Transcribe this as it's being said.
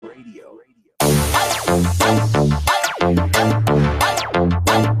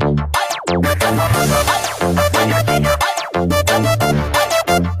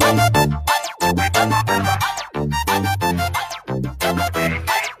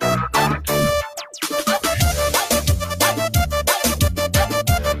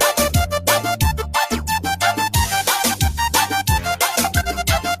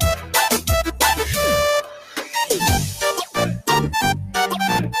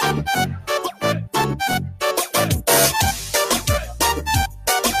Desse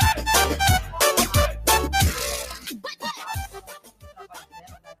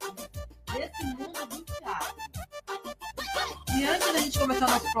mundo do teatro. E antes da gente começar o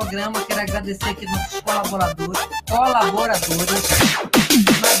nosso programa, quero agradecer aqui nossos colaboradoras,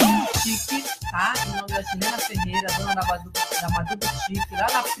 Chique, tá? Em nome da Chilena Ferreira, dona da Madu Chique, lá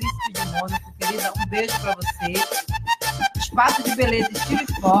na Príncipe de Mônaco. Querida, um beijo pra você. Espaço de beleza, estilo e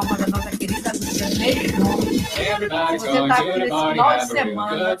forma, da nossa querida amiga Leila. Se você tá aqui nesse final de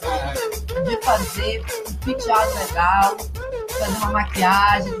semana de fazer um penteado legal, de fazer uma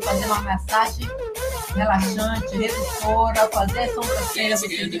maquiagem, de fazer uma massagem relaxante, redutora, fazer a sobrancelha, você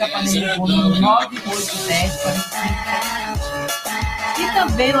liga para o 987 E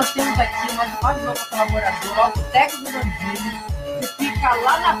também nós temos aqui o nosso mais novo colaborador, nosso técnico Dandinho, que fica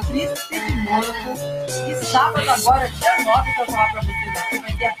lá na Príncipe de Mônaco. E sábado agora, dia 9, que eu vou falar para vocês aqui,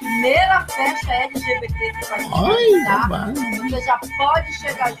 vai ter a primeira festa LGBT que vai começar. Você já pode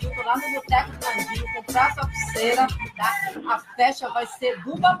chegar junto lá no Boteco do Dandinho, comprar sua pulseira, tá? A festa vai ser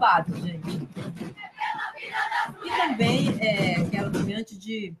do babado, gente. E também, quero também, antes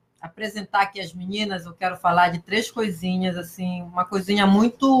de apresentar aqui as meninas, eu quero falar de 3 coisinhas, assim, uma coisinha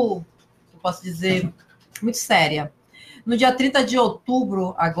muito, eu posso dizer, muito séria. No dia 30 de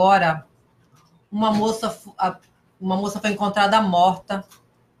outubro, agora, uma moça foi encontrada morta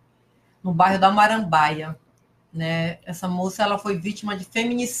no bairro da Marambaia, né? Essa moça, ela foi vítima de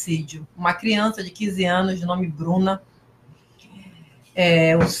feminicídio. Uma criança de 15 anos, de nome Bruna.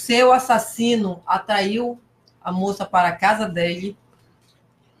 O seu assassino atraiu a moça para a casa dele,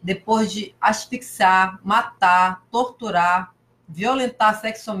 depois de asfixiar, matar, torturar, violentar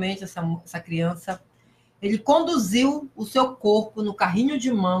sexualmente essa criança. Ele conduziu o seu corpo no carrinho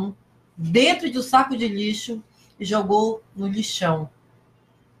de mão, dentro de um saco de lixo, e jogou no lixão,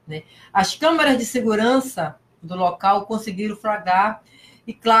 né? As câmeras de segurança do local conseguiram flagrar,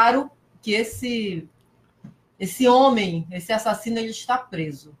 e claro que esse homem, esse assassino, ele está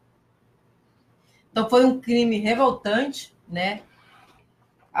preso. Então, foi um crime revoltante, né?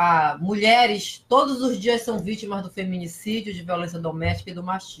 Mulheres, todos os dias, são vítimas do feminicídio, de violência doméstica e do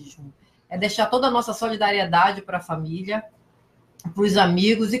machismo. É deixar toda a nossa solidariedade para a família, para os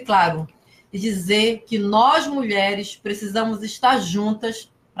amigos e, claro, e dizer que nós, mulheres, precisamos estar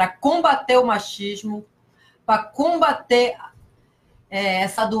juntas para combater o machismo, para combater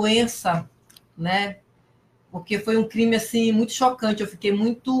essa doença, né? Porque foi um crime, assim, muito chocante. Eu fiquei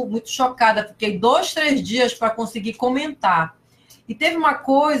muito, muito chocada. Fiquei 2, 3 dias para conseguir comentar. E teve uma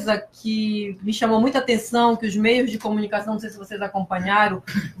coisa que me chamou muita atenção, que os meios de comunicação, não sei se vocês acompanharam,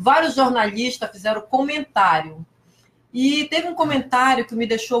 vários jornalistas fizeram comentário. E teve um comentário que me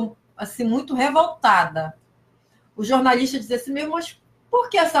deixou, assim, muito revoltada. O jornalista dizia assim, mas por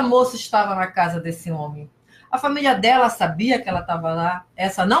que essa moça estava na casa desse homem? A família dela sabia que ela estava lá?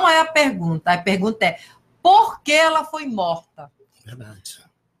 Essa não é a pergunta. A pergunta é, por que ela foi morta? Verdade.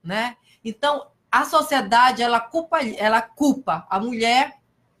 Né? Então, a sociedade, ela culpa a mulher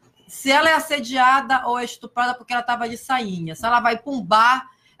se ela é assediada ou é estuprada porque ela estava de sainha. Se ela vai para um bar,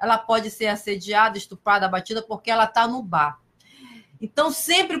 ela pode ser assediada, estuprada, abatida porque ela está no bar. Então,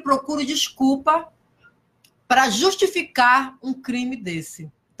 sempre procuro desculpa para justificar um crime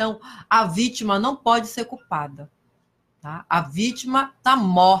desse. Então, a vítima não pode ser culpada. Tá? A vítima está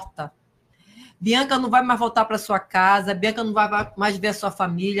morta. Bianca não vai mais voltar para sua casa, Bianca não vai mais ver a sua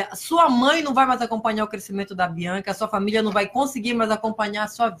família, sua mãe não vai mais acompanhar o crescimento da Bianca, a sua família não vai conseguir mais acompanhar a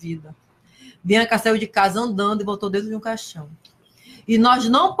sua vida. Bianca saiu de casa andando e voltou dentro de um caixão. E nós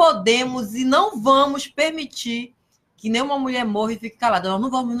não podemos e não vamos permitir que nenhuma mulher morra e fique calada. Nós não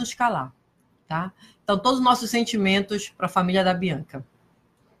vamos nos calar. Tá? Então, todos os nossos sentimentos para a família da Bianca.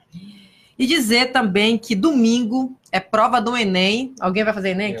 E dizer também que domingo é prova do Enem. Alguém vai fazer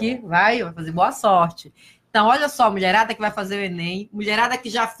Enem aqui? Vai fazer boa sorte. Então, olha só, mulherada que vai fazer o Enem, mulherada que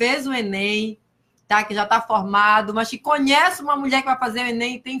já fez o Enem, tá? Que já está formado, mas que conhece uma mulher que vai fazer o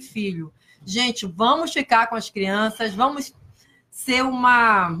Enem e tem filho. Gente, vamos ficar com as crianças, vamos ser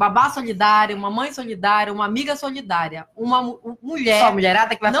uma babá solidária, uma mãe solidária, uma amiga solidária. Uma mulher, só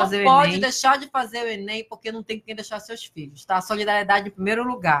mulherada que vai fazer o Enem, não pode deixar de fazer o Enem porque não tem quem deixar seus filhos, tá? Solidariedade em primeiro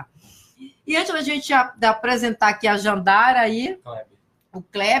lugar. E antes da gente apresentar aqui a Jandara aí, o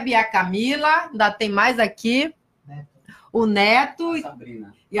Kleber e a Camila, ainda tem mais aqui, o Neto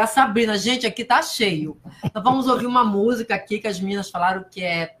e a Sabrina. Gente, aqui tá cheio. Então vamos ouvir uma música aqui que as meninas falaram que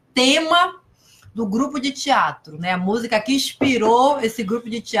é tema do grupo de teatro, né? A música que inspirou esse grupo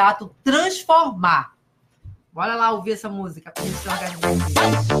de teatro, Transformar. Bora lá ouvir essa música pra gente se organizar aqui.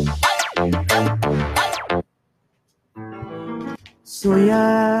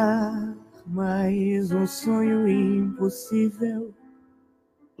 Sonhar mais um sonho impossível,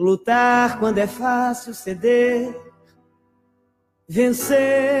 lutar quando é fácil ceder,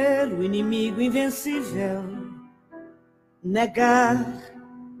 vencer o inimigo invencível, negar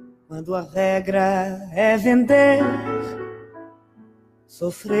quando a regra é vender,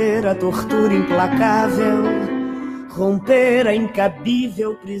 sofrer a tortura implacável, romper a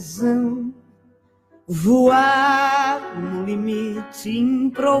incabível prisão, voar no limite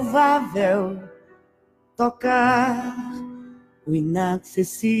improvável, tocar o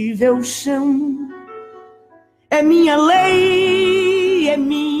inacessível chão. É minha lei, é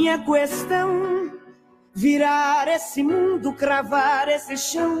minha questão, virar esse mundo, cravar esse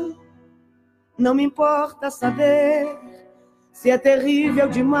chão. Não me importa saber se é terrível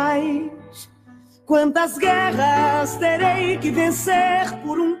demais, quantas guerras terei que vencer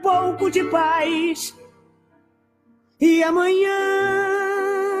por um pouco de paz. E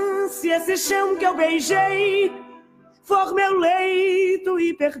amanhã, se esse chão que eu beijei for meu leito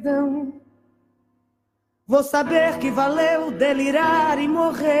e perdão, vou saber que valeu delirar e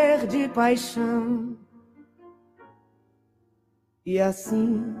morrer de paixão. E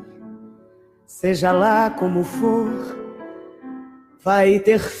assim, seja lá como for, vai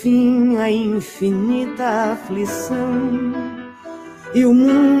ter fim a infinita aflição, e o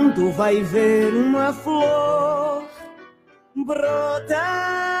mundo vai ver uma flor brotar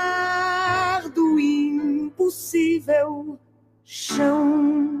do impossível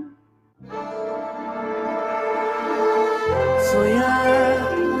chão. Sonhar,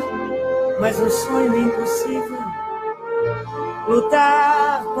 mas um sonho impossível,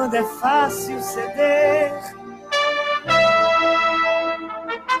 lutar quando é fácil ceder,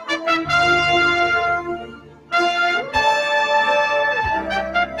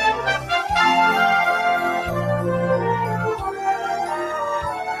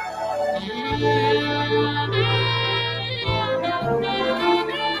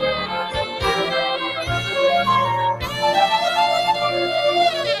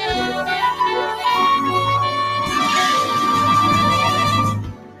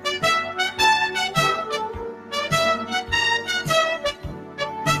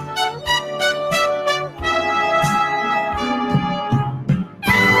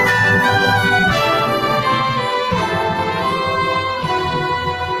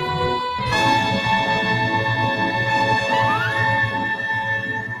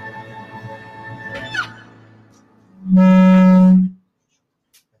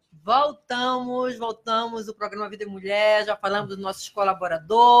 Voltamos do programa Vida e Mulher, já falamos dos nossos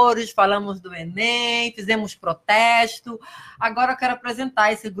colaboradores, falamos do Enem, fizemos protesto. Agora eu quero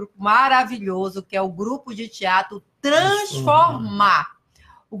apresentar esse grupo maravilhoso, que é o grupo de teatro Transformar.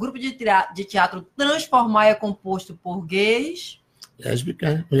 O grupo de teatro Transformar é composto por gays,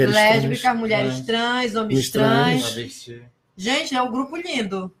 lésbicas, mulheres trans, homens trans. Gente, é um grupo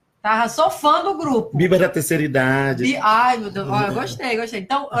lindo. Sou fã do grupo. Viva da terceira idade. Ai, meu Deus, eu gostei.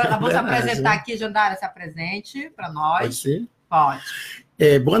 Então, vamos apresentar aqui, Jandara, se apresente para nós. Pode ser? Pode.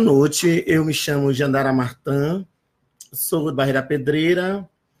 Boa noite, eu me chamo Jandara Martã, sou do Barreira Pedreira,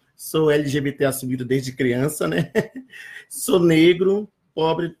 sou LGBT assumido desde criança, né? Sou negro,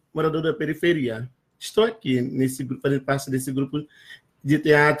 pobre, morador da periferia. Estou aqui, nesse grupo, fazendo parte desse grupo de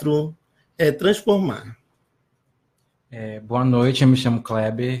teatro Transformar. Boa noite, eu me chamo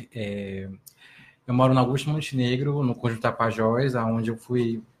Kleber, eu moro na Augusto Montenegro, no Conjunto Tapajós, onde eu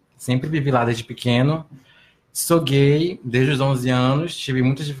sempre vivi lá desde pequeno, sou gay desde os 11 anos, tive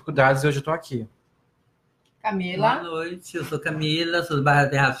muitas dificuldades e hoje eu estou aqui. Camila. Boa noite, eu sou Camila, sou do bairro da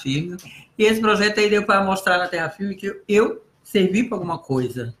Terra Firme, e esse projeto aí deu para mostrar na Terra Firme que eu servi para alguma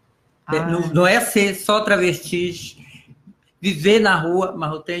coisa. Não é ser só travestis, viver na rua, mas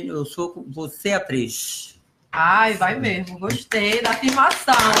vou ser atriz. Ai, vai mesmo. Gostei da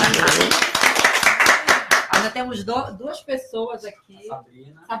afirmação. Ainda temos duas pessoas aqui.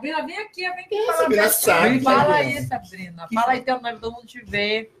 Sabrina, vem aqui. Fala aí, Sabrina. Fala aí teu nome, todo mundo te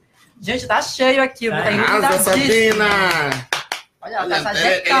vê. Gente, tá cheio aqui. Sabrina! Olha, ela tá se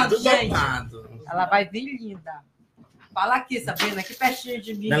ajeitando, gente. Ela vai vir linda. Fala aqui, Sabrina, aqui pertinho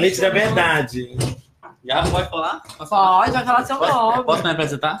de mim. Na Leite da Verdade. Já pode falar? Pode, vai falar seu nome. Posso me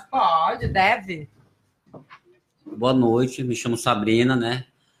apresentar? Pode, deve. Boa noite, me chamo Sabrina, né?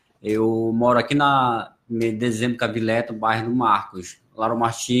 Eu moro aqui na Dezembro Cavileta, bairro do Marcos. Lauro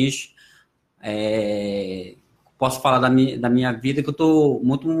Martins. Posso falar da minha vida, que eu estou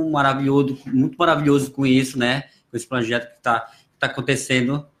muito maravilhoso com isso, né? Com esse projeto que tá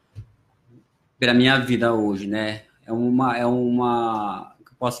acontecendo pela minha vida hoje, né? Que eu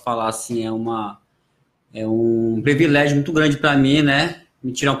posso falar assim, É um privilégio muito grande para mim, né?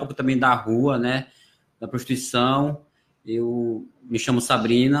 Me tirar um pouco também da rua, né? Da prostituição. Eu me chamo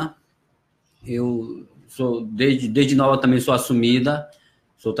Sabrina. Eu sou, desde nova também sou assumida.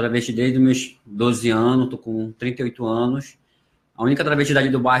 Sou travesti desde os meus 12 anos, tô com 38 anos. A única travesti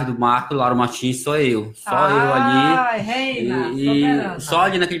do bairro do Marco, Lauro Martins, sou eu. Só eu ali. Reina, e só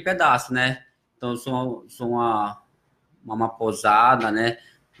ali naquele pedaço, né? Então, eu sou uma posada, né?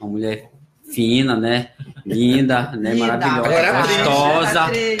 Uma mulher fina, né? Linda, né?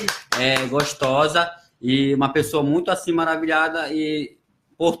 Maravilhosa, gostosa. E uma pessoa muito assim, maravilhada e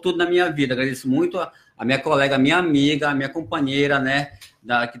por tudo na minha vida. Agradeço muito a minha colega, a minha amiga, a minha companheira, né?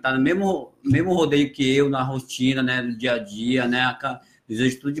 Que está no mesmo rodeio que eu, na rotina, né? No dia a dia, né?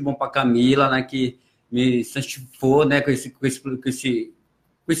 Desejo tudo de bom para Camila, né? Que me santificou, né? Com esse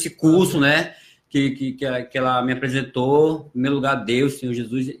curso, né? Que ela me apresentou. Em primeiro lugar, Deus, Senhor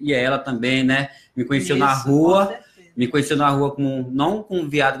Jesus, e ela também, né? Me conheceu na rua. Me conheceu na rua não como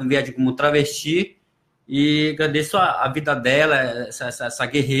viado, como travesti. E agradeço a vida dela, essa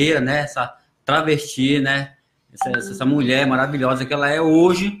guerreira, né? Essa travesti, né? Essa mulher maravilhosa que ela é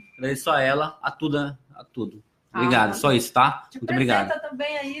hoje. Agradeço a ela, a tudo. Obrigado, só isso, tá? Muito obrigado.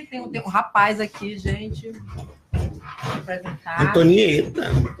 Também aí, tem um rapaz aqui, gente. Vou apresentar. Antonieta.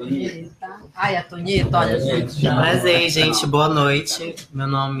 Ai, a Antonieta, olha, gente. Prazer, gente, boa noite. Meu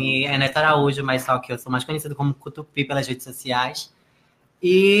nome é Neto Araújo, mas só que eu sou mais conhecido como Cutupi pelas redes sociais.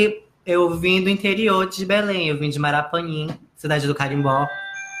 E eu vim do interior de Belém, eu vim de Marapanim, cidade do Carimbó.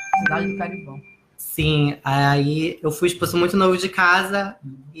 Cidade do Carimbó. Sim, aí eu fui expulso muito novo de casa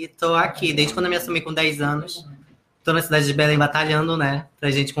e tô aqui, desde quando eu me assumi com 10 anos. Tô na cidade de Belém batalhando, né, pra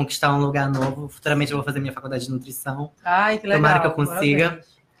gente conquistar um lugar novo. Futuramente eu vou fazer minha faculdade de nutrição. Ai, que legal. Tomara que eu consiga. Parabéns.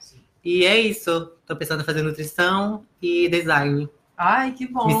 E é isso, tô pensando em fazer nutrição e design. Ai, que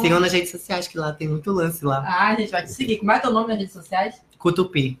bom. Me sigam nas redes sociais, que lá tem muito lance lá. A gente vai te seguir. Como é teu nome nas redes sociais?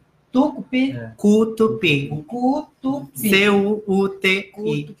 Cutupi. Tucupi? Cutupi. Cutupi.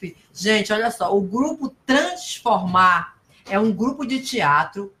 C-U-T-I. Gente, olha só. O grupo Transformar é um grupo de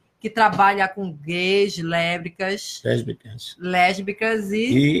teatro que trabalha com gays, lésbicas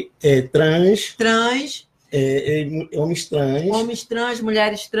e trans, homens trans,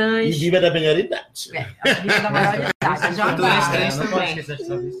 mulheres trans. E viva da maioridade. A vida da maioridade. Futuras trans também.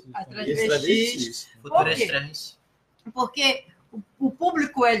 As travestis. Futuras trans. Porque o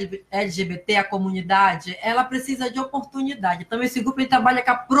público LGBT, a comunidade, ela precisa de oportunidade. Então, esse grupo ele trabalha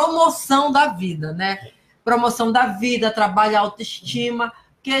com a promoção da vida, né? Promoção da vida, trabalha a autoestima,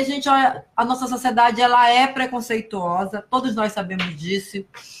 porque a gente, a nossa sociedade, ela é preconceituosa, todos nós sabemos disso.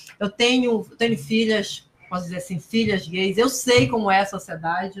 Eu tenho filhas, posso dizer assim, filhas gays, eu sei como é a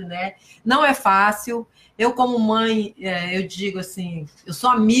sociedade, né? Não é fácil. Eu, como mãe, eu digo assim, eu sou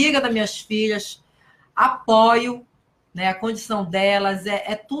amiga das minhas filhas, apoio, né, a condição delas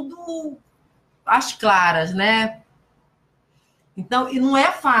é tudo às claras, né? Então, e não é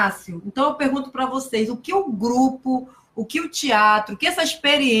fácil. Então, eu pergunto para vocês, o que o grupo, o que o teatro, o que essa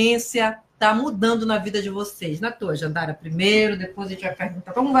experiência está mudando na vida de vocês? Na tua, Jandara, primeiro, depois a gente vai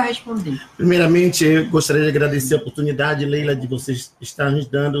perguntar. Como vai responder? Primeiramente, eu gostaria de agradecer a oportunidade, Leila, de vocês estarem nos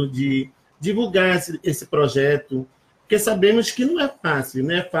dando de divulgar esse projeto, porque sabemos que não é fácil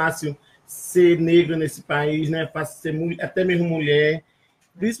ser negro nesse país, né? É fácil ser até mesmo mulher,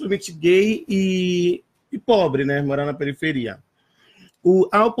 principalmente gay e pobre, né? Morar na periferia.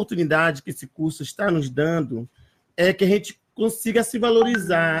 A oportunidade que esse curso está nos dando é que a gente consiga se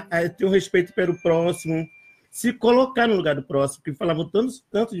valorizar, ter um respeito pelo próximo, se colocar no lugar do próximo, porque falavam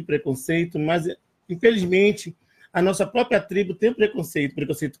tanto de preconceito, mas, infelizmente, a nossa própria tribo tem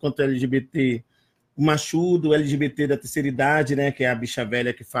preconceito contra o LGBT, o machudo, o LGBT da terceira idade, né, que é a bicha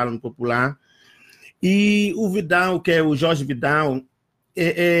velha que fala no popular. E o Vidal, que é o Jorge Vidal,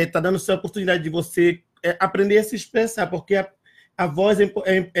 está dando essa oportunidade de você aprender a se expressar, porque a voz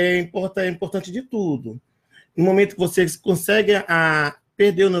é importante de tudo. No momento que você consegue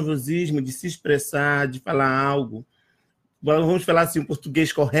perder o nervosismo de se expressar, de falar algo, vamos falar assim, um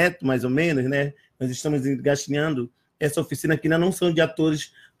português correto, mais ou menos, né? Nós estamos engatinhando essa oficina que ainda não são de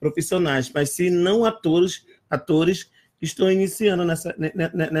atores profissionais, mas sim não atores que estão iniciando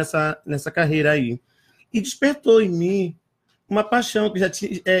nessa carreira aí. E despertou em mim uma paixão que já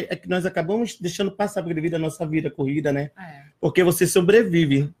tinha, que nós acabamos deixando passar por devido à nossa vida corrida, né? Porque você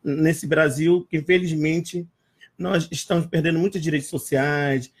sobrevive nesse Brasil que, infelizmente, nós estamos perdendo muitos direitos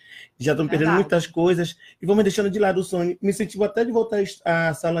sociais, já estamos perdendo muitas coisas e vamos deixando de lado o sonho. Me incentivou até de voltar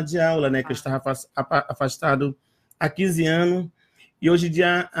à sala de aula, né? Que eu estava afastado há 15 anos. E hoje,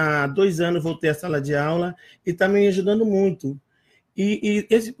 há 2 anos, voltei à sala de aula e está me ajudando muito. E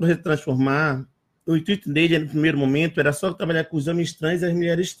esse projeto Transformar o intuito dele, no primeiro momento, era só trabalhar com os homens trans e as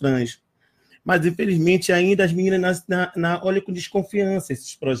mulheres trans. Mas, infelizmente, ainda as meninas olham com desconfiança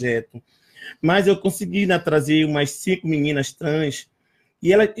esses projetos. Mas eu consegui trazer umas 5 meninas trans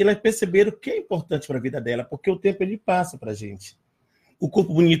e elas perceberam o que é importante para a vida dela, porque o tempo ele passa para a gente. O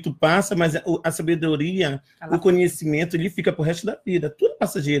corpo bonito passa, mas a sabedoria, o conhecimento, ele fica para o resto da vida. Tudo é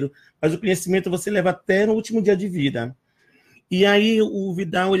passageiro, mas o conhecimento você leva até no último dia de vida. E aí o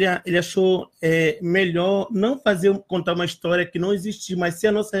Vidal ele achou melhor não contar uma história que não existiu, mas ser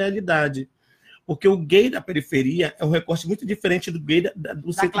a nossa realidade. Porque o gay da periferia é um recorte muito diferente do gay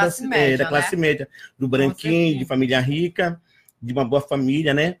do centro da classe média, do branquinho, de família rica, de uma boa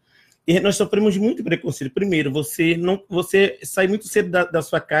família, né? E nós sofremos muito preconceito. Primeiro, você sai muito cedo da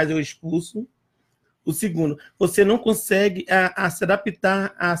sua casa, é expulso. O segundo, você não consegue se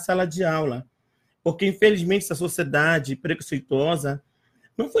adaptar à sala de aula. Porque, infelizmente, essa sociedade preconceituosa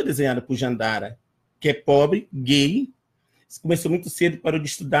não foi desenhada por Jandara, que é pobre, gay, começou muito cedo, parou de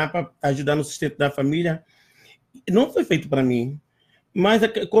estudar para ajudar no sustento da família. Não foi feito para mim. Mas,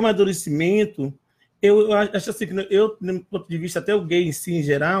 como amadurecimento, eu acho assim, que eu, do meu ponto de vista, até o gay em si, em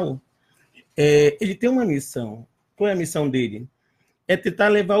geral, ele tem uma missão. Qual é a missão dele? É tentar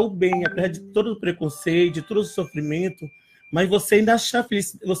levar o bem, apesar de todo o preconceito, de todo o sofrimento, mas você ainda achar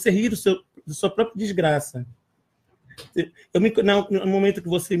feliz, você rir da sua própria desgraça. No momento que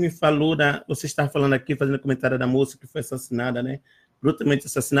você me falou, você estava falando aqui, fazendo comentário da moça que foi assassinada, né? Brutalmente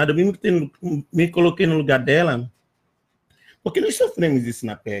assassinada, eu mesmo me coloquei no lugar dela, porque nós sofremos isso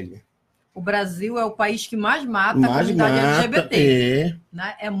na pele. O Brasil é o país que mais mata a comunidade LGBT.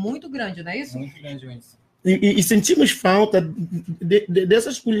 Né? É muito grande, não é isso? Muito grande isso. E sentimos falta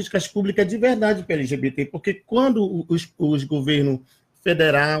dessas políticas públicas de verdade para LGBT, porque quando os governos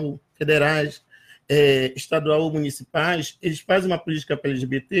federais, estadual ou municipais, eles fazem uma política para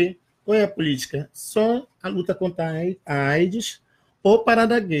LGBT, qual é a política? Só a luta contra a AIDS ou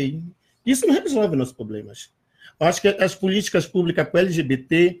parada gay. Isso não resolve nossos problemas. Eu acho que as políticas públicas para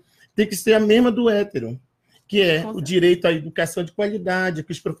LGBT tem que ser a mesma do hétero, que é o direito à educação de qualidade,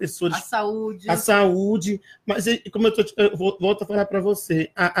 que os professores... A saúde. Mas, como eu volto a falar para você,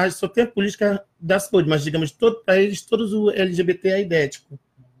 só tem a política da saúde, mas, digamos, para eles, todos o LGBT é idêntico.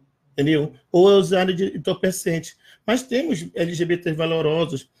 Entendeu? Ou é usuário de entorpecente. Mas temos LGBTs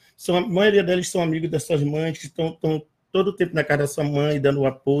valorosos, a maioria deles são amigos das suas mães, que estão todo o tempo na casa da sua mãe, dando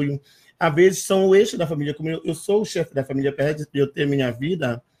apoio. Às vezes são o eixo da família, como eu sou o chefe da família, apesar de eu ter minha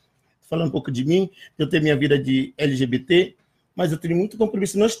vida, falando um pouco de mim, eu tenho minha vida de LGBT, mas eu tenho muito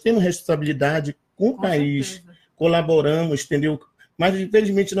compromisso. Nós temos responsabilidade com o país, certeza. Colaboramos, entendeu? Mas,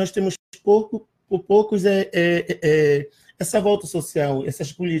 infelizmente, nós temos poucos essa volta social,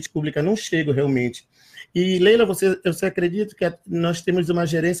 essas políticas públicas não chegam realmente. E, Leila, você acredita que nós temos uma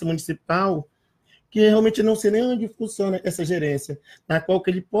gerência municipal que realmente não sei nem onde funciona essa gerência, na qual que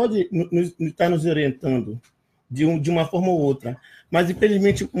ele pode estar nos orientando de uma forma ou outra. Mas,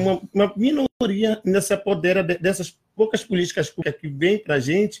 infelizmente, uma minoria ainda se apodera dessas poucas políticas públicas que vêm para a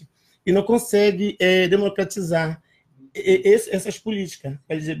gente e não consegue democratizar essas políticas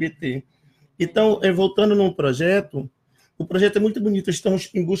LGBT. Então, voltando num projeto, o projeto é muito bonito, estamos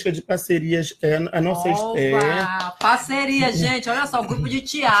em busca de parcerias. Parceria, gente, olha só, o grupo de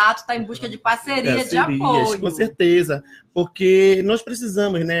teatro está em busca de parcerias de apoio. Com certeza, porque nós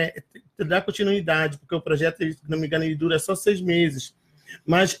precisamos, né, dar continuidade, porque o projeto, se não me engano, ele dura só 6 meses.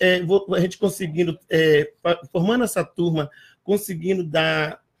 Mas a gente conseguindo, formando essa turma, conseguindo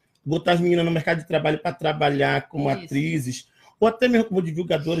botar as meninas no mercado de trabalho para trabalhar como atrizes, ou até mesmo como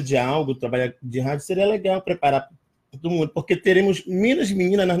divulgadora de algo, trabalhar de rádio, seria legal preparar todo mundo, porque teremos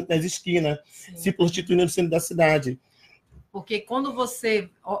meninas nas esquinas, se prostituindo no centro da cidade. Porque quando você...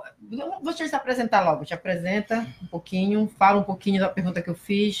 Vou te apresentar logo, te apresenta um pouquinho, fala um pouquinho da pergunta que eu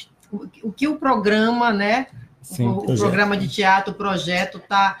fiz, o que o programa, né? Sim, o programa de teatro, o projeto,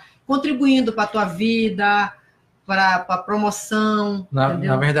 está contribuindo para a tua vida, para a promoção.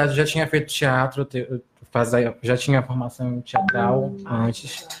 Na verdade, eu já tinha feito teatro, já tinha formação teatral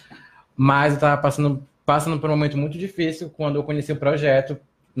antes, mas eu estava passando por um momento muito difícil quando eu conheci o projeto,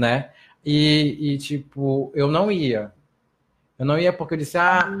 né? E tipo, eu não ia. Eu não ia porque eu disse,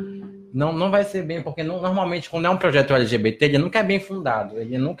 não vai ser bem, porque normalmente quando é um projeto LGBT, ele nunca é bem fundado,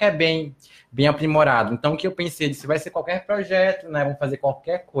 ele nunca é bem aprimorado. Então o que eu pensei, disse, vai ser qualquer projeto, né? Vamos fazer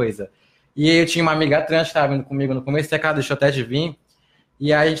qualquer coisa. E eu tinha uma amiga trans que estava vindo comigo no começo, ela deixou até de vir,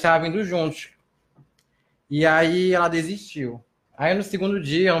 e aí a gente estava vindo juntos. E aí ela desistiu. Aí no segundo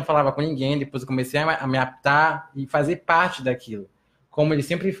dia eu não falava com ninguém, depois eu comecei a me adaptar e fazer parte daquilo. Como eles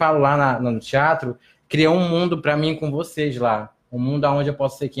sempre falam lá no teatro, criar um mundo para mim com vocês lá. Um mundo onde eu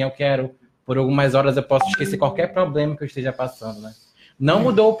posso ser quem eu quero, por algumas horas eu posso esquecer qualquer problema que eu esteja passando, né? Não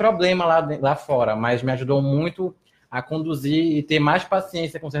mudou o problema lá fora, mas me ajudou muito a conduzir e ter mais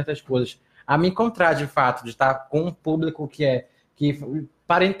paciência com certas coisas. A me encontrar, de fato, de estar com um público que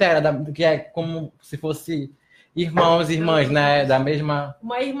parentela, que é como se fosse irmãos e irmãs, né? Da mesma...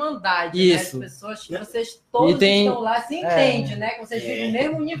 Uma irmandade, isso. Né? As pessoas que vocês todos estão lá, se entendem, né? Que vocês vivem no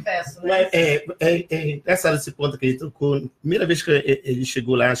mesmo universo, né? É engraçado esse ponto que ele tocou. Primeira vez que ele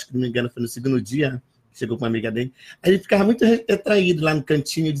chegou lá, acho que não me engano, foi no segundo dia, chegou com uma amiga dele, aí ele ficava muito retraído lá no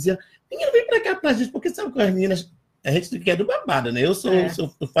cantinho e dizia, menina, vem pra cá pra gente, porque sabe com as meninas, a gente quer do babado, né? Eu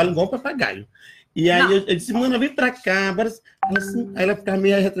falo igual um papagaio. E aí eu disse, mano, vem pra cá. Assim, aí ela ficava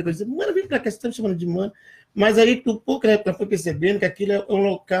meio retraída, eu disse, mano, vem pra cá, você tá me chamando de mano. Mas aí, um pouco, ela foi percebendo que aquilo é um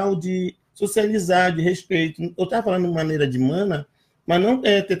local de socializar, de respeito. Eu estava falando de maneira de mana, mas não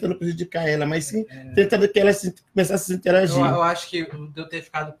tentando prejudicar ela, mas sim tentando que ela começasse a se interagir. Eu acho que eu ter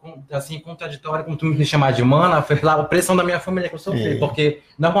ficado assim, contraditório com tu me chamar de mana foi pela pressão da minha família que eu sofri. Porque,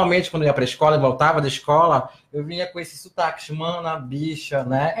 normalmente, quando eu ia para a escola e voltava da escola, eu vinha com esses sotaques, mana, bicha,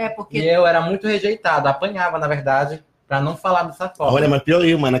 né? Porque... E eu era muito rejeitado, apanhava, na verdade, para não falar dessa forma. Olha, mas pior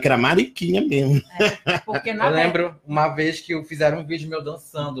eu, mano, que era mariquinha mesmo. Eu lembro uma vez que fizeram um vídeo meu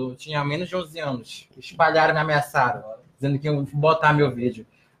dançando, eu tinha menos de 11 anos, espalharam e me ameaçaram, dizendo que iam botar meu vídeo.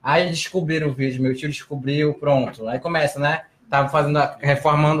 Aí descobriram o vídeo, meu tio descobriu, pronto. Aí começa, né? Tava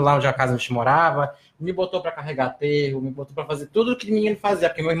reformando lá onde a casa a gente morava, me botou para carregar aterro, me botou para fazer tudo o que ninguém fazia,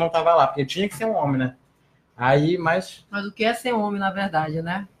 porque meu irmão tava lá, porque tinha que ser um homem, né? Aí, mas o que é ser homem, na verdade,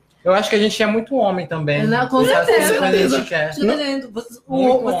 né? Eu acho que a gente é muito homem também. Não, com certeza. A gente quer.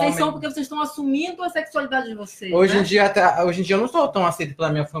 Vocês são porque vocês estão assumindo a sexualidade de vocês. Hoje em dia eu não sou tão aceito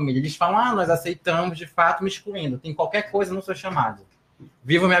pela minha família. Eles falam, nós aceitamos, de fato, me excluindo. Tem qualquer coisa, não sou chamado.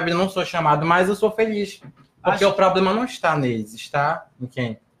 Vivo minha vida, não sou chamado, mas eu sou feliz. Porque o problema não está neles, está em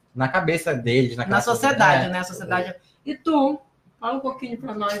quem? Na cabeça deles. Na sociedade, né? A sociedade. E tu? Fala um pouquinho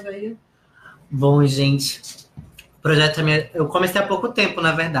para nós aí. Bom, gente... Projeto, eu comecei há pouco tempo,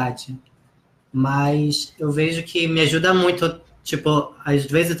 na verdade, mas eu vejo que me ajuda muito, tipo, às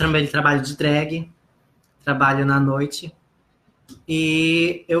vezes eu também trabalho de drag, trabalho na noite,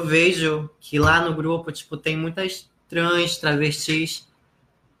 e eu vejo que lá no grupo, tipo, tem muitas trans, travestis,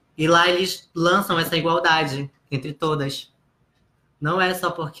 e lá eles lançam essa igualdade entre todas. Não é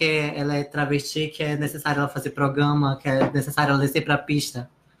só porque ela é travesti que é necessário ela fazer programa, que é necessário ela descer pra pista.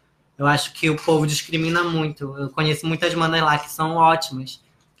 Eu acho que o povo discrimina muito. Eu conheço muitas manas lá que são ótimas,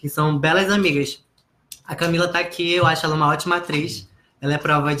 que são belas amigas. A Camila tá aqui, eu acho ela uma ótima atriz. Ela é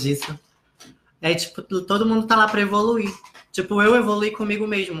prova disso. Tipo, todo mundo tá lá pra evoluir. Tipo, eu evoluí comigo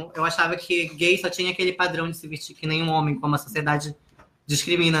mesmo. Eu achava que gay só tinha aquele padrão de se vestir que nem um homem, como a sociedade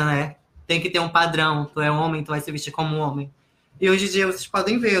discrimina, né? Tem que ter um padrão. Tu é homem, tu vai se vestir como um homem. E hoje em dia, vocês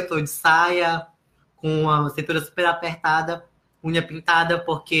podem ver, eu tô de saia, com a cintura super apertada, unha pintada,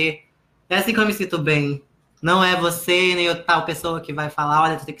 porque é assim que eu me sinto bem. Não é você nem tal pessoa que vai falar,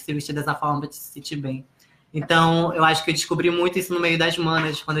 olha, tu tem que se vestir dessa forma pra te sentir bem. Então, eu acho que eu descobri muito isso no meio das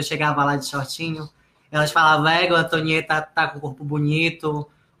manas, quando eu chegava lá de shortinho. Elas falavam, a Antonieta tá com o corpo bonito,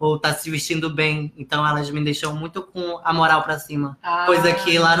 ou tá se vestindo bem. Então, elas me deixam muito com a moral pra cima. Coisa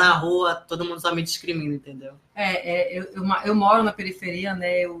que lá na rua, todo mundo só me discrimina, entendeu? Eu moro na periferia,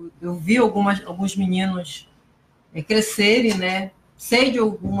 né? Eu vi alguns meninos crescerem, né? Sei de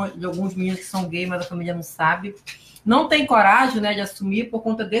alguns meninos que são gays, mas a família não sabe. Não tem coragem, né, de assumir por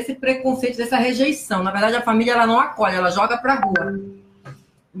conta desse preconceito, dessa rejeição. Na verdade, a família ela não acolhe, ela joga para a rua.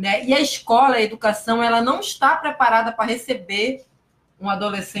 Né? E a escola, a educação, ela não está preparada para receber um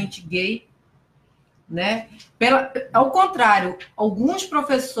adolescente gay. Né? Ao contrário, alguns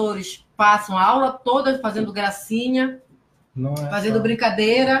professores passam a aula toda fazendo gracinha, fazendo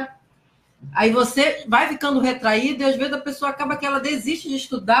brincadeira. Aí você vai ficando retraído e às vezes a pessoa acaba que ela desiste de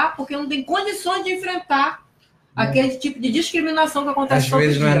estudar porque não tem condições de enfrentar aquele tipo de discriminação que acontece às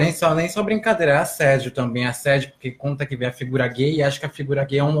vezes não é nem só brincadeira, é assédio também. Assédio porque conta que vê a figura gay e acha que a figura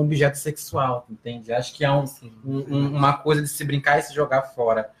gay é um objeto sexual, entende? Acho que é uma coisa de se brincar e se jogar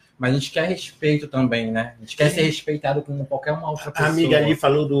fora. Mas a gente quer respeito também, né? A gente quer ser respeitado como qualquer uma outra pessoa. A amiga ali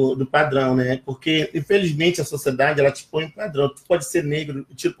falou do padrão, né? Porque, infelizmente, a sociedade, ela te põe em padrão. Tu pode ser negro,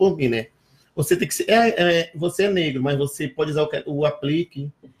 tipo por mim, né? Você tem que ser... você é negro, mas você pode usar o aplique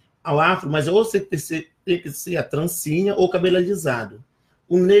ao afro, mas ou você tem que ser a trancinha ou cabelo alisado.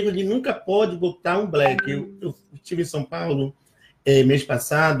 O negro, ele nunca pode botar um black. Eu estive em São Paulo mês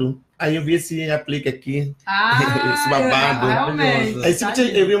passado, aí eu vi esse aplique aqui, esse babado.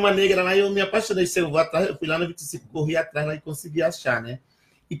 Aí eu vi uma negra lá e eu me apaixonei. Eu fui lá, corri atrás lá e consegui achar, né?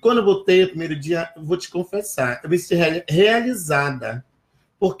 E quando eu botei o primeiro dia, eu vou te confessar, eu me senti realizada.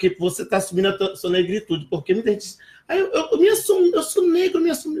 porque você está assumindo a sua negritude. Porque muita gente... Aí eu me assumo, eu sou negro, me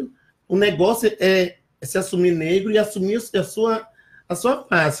assumo. O negócio é se assumir negro e assumir a sua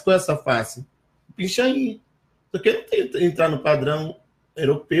face. Qual é a sua face? Picha aí. Porque eu não tenho que entrar no padrão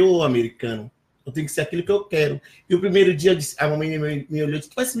europeu ou americano. Eu tenho que ser aquilo que eu quero. E o primeiro dia, a mamãe me olhou e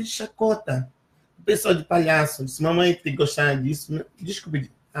disse, tu vai ser de chacota. O pessoal de palhaço. Disse, mamãe, tem que gostar disso. Né? Desculpe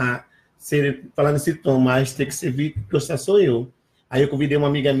falar nesse tom, mas tem que servir, gostar sou eu. Aí eu convidei uma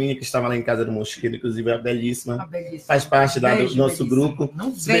amiga minha que estava lá em casa do Mosqueiro, inclusive a belíssima, faz parte do nosso grupo.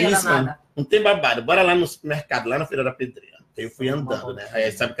 Não veio nada. Não tem babado. Bora lá no supermercado, lá na Feira da Pedreira. Aí eu fui andando, né? Aí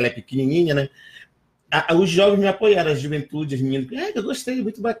sabe que ela é pequenininha, né? Os jovens me apoiaram, a juventude, as meninas. Eu gostei,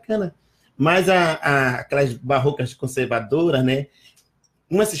 muito bacana. Mas aquelas barrocas conservadoras, né?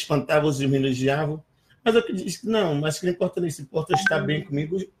 Umas se espantavam, outros me elogiavam. Mas eu disse, não, mas que não importa nisso, importa estar bem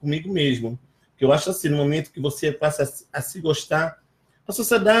comigo mesmo. Porque eu acho assim, no momento que você passa a se gostar, a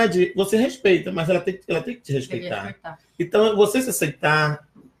sociedade, você respeita, mas ela tem que te respeitar. Então, você se aceitar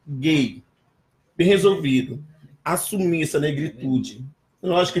gay, bem resolvido, assumir essa negritude.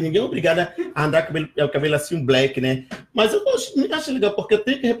 Eu acho que ninguém é obrigado a andar com o cabelo assim, black, né? Mas eu acho legal, porque eu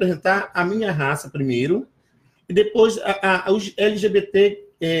tenho que representar a minha raça primeiro, e depois os LGBT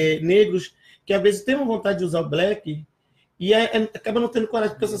negros, que às vezes têm uma vontade de usar o black, e acaba não tendo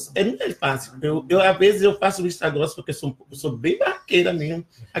coragem, porque não é fácil. Às vezes eu faço vista grossa, porque eu sou bem barqueira mesmo.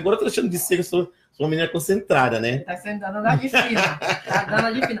 Agora eu tô deixando de ser, eu sou uma menina concentrada, né? Tá sendo dando de fina. Tá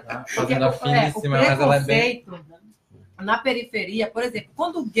dando de fina. Porque o preconceito na periferia, por exemplo,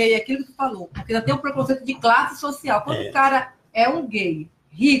 quando o gay é aquilo que tu falou, porque ainda tem um preconceito de classe social. Quando o cara é um gay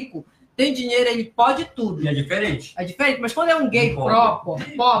rico, tem dinheiro, ele pode tudo. E é diferente. É diferente, mas quando é um gay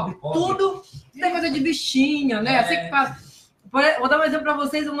pobre, tudo tem coisa de bichinha, né? Assim que faz. Vou dar um exemplo para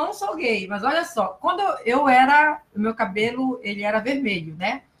vocês, eu não sou gay, mas olha só, quando o meu cabelo, ele era vermelho,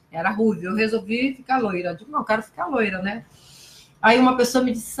 né? Era ruivo, eu resolvi ficar loira. Eu digo, não, eu quero ficar loira, né? Aí uma pessoa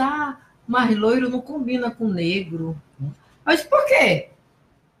me disse, mas loiro não combina com negro. Eu disse, por quê?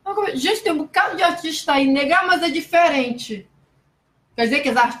 Gente, tem um bocado de artista aí, negar, mas é diferente. Quer dizer que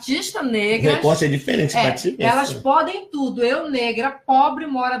as artistas negras... O recorte é diferente para ti. Elas podem tudo. Eu, negra, pobre,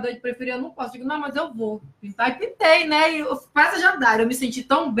 moradora de periferia, eu não posso. Digo, não, mas eu vou pintar. E pintei, né? E peça jandária. Eu me senti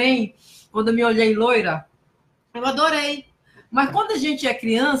tão bem quando eu me olhei loira. Eu adorei. Mas quando a gente é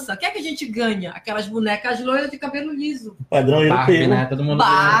criança, o que é que a gente ganha? Aquelas bonecas loiras de cabelo liso. Padrão Barbie, né? Todo mundo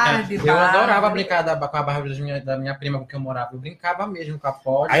Barbie. Eu adorava brincar com a Barbie da minha prima, porque eu morava. Eu brincava mesmo com a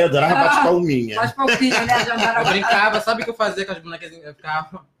Polly. Aí eu adorava bate palminha. Bate palminha, né? Eu brincava, sabe o que eu fazia com as bonecas? Eu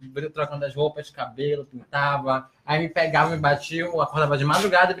ficava trocando as roupas de cabelo, pintava. Aí me pegava, me batia, eu acordava de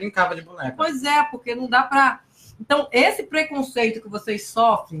madrugada e brincava de boneca. Pois é, porque não dá pra... Então, esse preconceito que vocês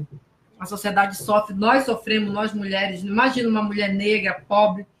sofrem, a sociedade sofre, nós sofremos, nós mulheres. Imagina uma mulher negra,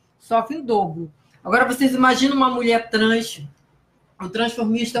 pobre, sofre em dobro. Agora, vocês imaginam uma mulher trans, o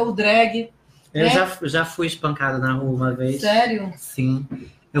transformista, o drag. Eu já fui espancada na rua uma vez. Sério? Sim.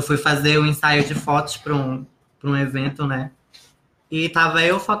 Eu fui fazer um ensaio de fotos para um evento, né? E tava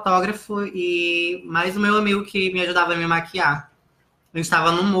eu, fotógrafo, e mais o meu amigo que me ajudava a me maquiar. A gente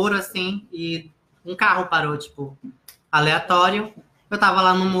tava num muro, assim, e um carro parou, tipo, aleatório. Eu tava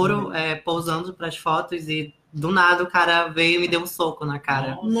lá no muro, pousando para as fotos, e do nada o cara veio e me deu um soco na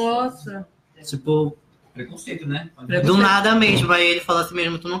cara. Nossa! Tipo... Preconceito, né? Do nada mesmo. Aí ele falou assim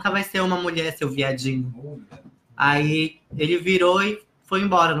mesmo, tu nunca vai ser uma mulher, seu viadinho. Aí ele virou e foi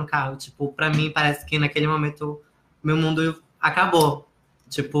embora no carro. Tipo, pra mim parece que naquele momento meu mundo acabou.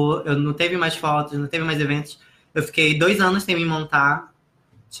 Tipo, eu não teve mais fotos, não teve mais eventos. Eu fiquei 2 anos sem me montar.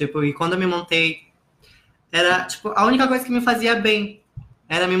 Tipo, e quando eu me montei, era, tipo, a única coisa que me fazia bem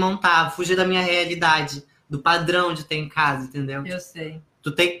era me montar, fugir da minha realidade, do padrão de ter em casa, entendeu? Eu sei. Tu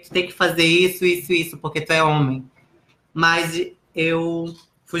tem que fazer isso, porque tu é homem. Mas eu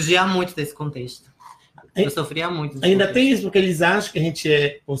fugia muito desse contexto. Eu sofria muito. Ainda tem isso, porque eles acham que a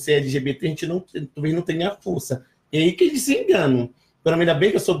gente por ser LGBT, a gente talvez não tenha força. E aí que eles se enganam. Pelo menos, ainda bem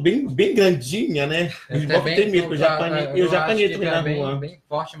que eu sou bem grandinha, né? Eles vão ter medo, que eu já apanhei também na rua.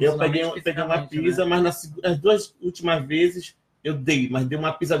 Eu peguei uma pisa, mas nas 2 últimas vezes eu dei, mas dei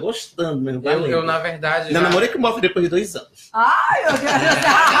uma pisa gostando mesmo. Eu na verdade... Eu namorei com o Moff depois de 2 anos. Ai, meu Deus do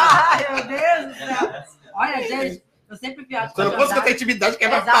céu! Ai, meu Deus do céu! Olha, gente, eu sempre viajo com a Jandara. Você não posso contar intimidade que é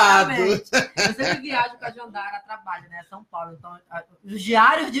babado. Eu sempre viajo com a Jandara a trabalho, né? São Paulo. Então, os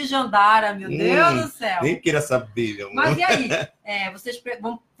diários de Jandara, meu Deus do céu. Nem queira saber, meu amor. Mas e aí? Vocês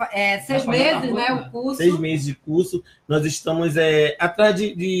vão... 6 meses, né? O curso. 6 meses de curso. Nós estamos atrás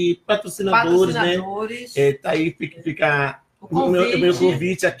de patrocinadores, né? Tá aí, fica o meu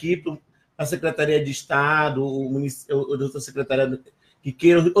convite aqui para a Secretaria de Estado, a outra secretaria que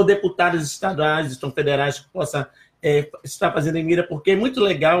queiram, ou deputados estaduais, federais, que possam estar fazendo emenda, porque é muito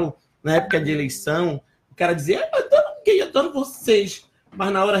legal, na época de eleição, o cara dizer, eu adoro gay, eu adoro vocês,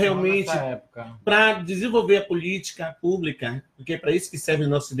 mas na hora realmente, para desenvolver a política pública, porque é para isso que servem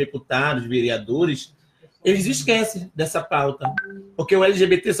os nossos deputados, vereadores, eles esquecem dessa pauta, porque o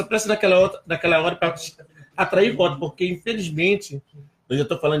LGBT só presta naquela hora para atrair voto, porque infelizmente, eu já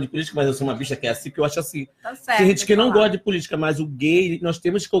estou falando de política, mas eu sou uma bicha que é assim, que eu acho assim, Tá certo, tem gente que não gosta de política, mas o gay, nós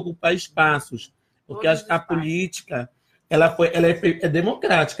temos que ocupar espaços, porque a política, ela é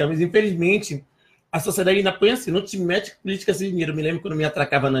democrática, mas infelizmente a sociedade ainda põe assim, não te mete política sem dinheiro. Eu me lembro quando me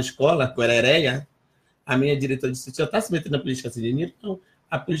atracava na escola, com era areia, a minha diretora disse, já está se metendo na política sem dinheiro? Então,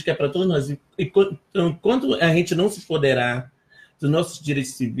 a política é para todos nós. Então, quando a gente não se empoderar dos nossos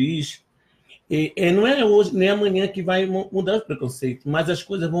direitos civis, não é hoje nem amanhã que vai mudar os preconceitos, mas as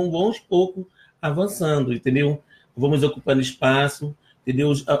coisas vão aos poucos avançando, entendeu? Vamos ocupando espaço,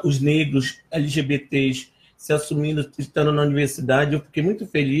 entendeu? Os negros, LGBTs, se assumindo, estando na universidade. Eu fiquei muito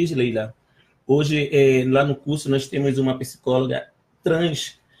feliz, Leila. Hoje, lá no curso, nós temos uma psicóloga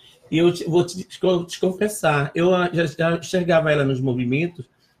trans, e eu vou te confessar, eu já enxergava ela nos movimentos,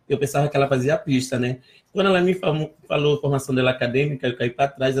 eu pensava que ela fazia a pista, né? Quando ela me falou a formação dela acadêmica, eu caí para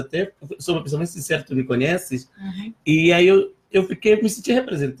trás, até sou uma pessoa muito sincera, tu me conheces, e aí eu me senti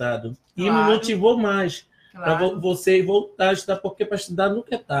representado, e me motivou mais para você voltar a estudar, porque para estudar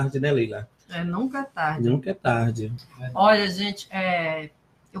nunca é tarde, né, Leila? Nunca é tarde. Nunca é tarde. Olha, gente,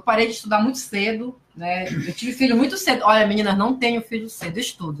 eu parei de estudar muito cedo, né? Eu tive filho muito cedo. Olha, meninas, não tenho filho cedo, eu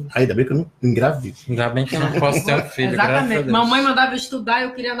estudo. Ainda bem que eu não engravido. Ainda bem que eu não posso ter um filho. Exatamente. Mamãe mandava eu estudar,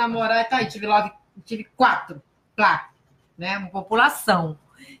 eu queria namorar, e tá aí, tive 4, claro, né? Uma população.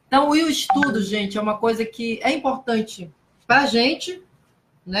 Então, e o estudo, gente, é uma coisa que é importante pra gente,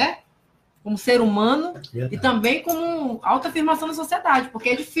 né? Como ser humano, verdade. E também como autoafirmação na sociedade, porque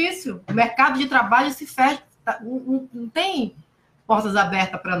é difícil. O mercado de trabalho se fecha, não tem portas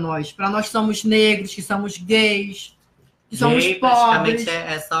abertas para nós. Para nós que somos negros, que somos gays, que somos pobres. Praticamente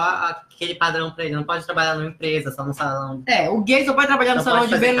é só aquele padrão para ele. Não pode trabalhar numa empresa, só no salão. O gay só pode trabalhar no salão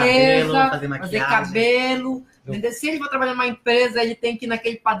de beleza, fazer cabelo. Se ele for trabalhar numa empresa, ele tem que ir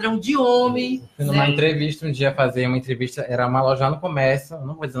naquele padrão de homem. Fui numa entrevista um dia, fazer uma entrevista, era uma loja no comércio,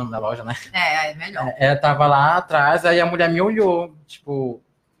 não vou dizer o nome da loja, né? É melhor. Ela tava lá atrás, aí a mulher me olhou, tipo,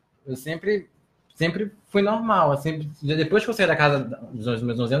 eu sempre fui normal, assim, depois que eu saí da casa dos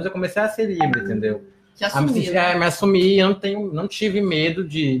meus 11 anos, eu comecei a ser livre, entendeu? Te assumi, me assumi, não tive medo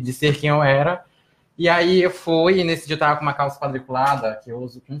de ser quem eu era, e aí eu fui, e nesse dia eu tava com uma calça quadriculada, que eu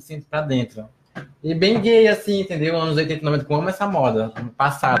uso com um cinto pra dentro. E bem gay, assim, entendeu? Anos 80, 90, que eu amo essa moda,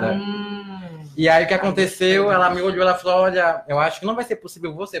 passada. E aí o que aconteceu? Ela me olhou, ela falou, olha, eu acho que não vai ser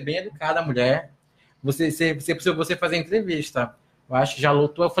possível você, bem educada, mulher, ser possível você fazer entrevista. Eu acho que já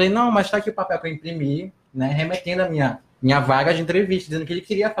lotou. Eu falei, não, mas tá aqui o papel que eu imprimi, né? Remetendo a minha vaga de entrevista, dizendo que ele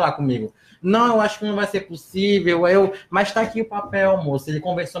queria falar comigo. Não, eu acho que não vai ser possível. Mas tá aqui o papel, moço. Ele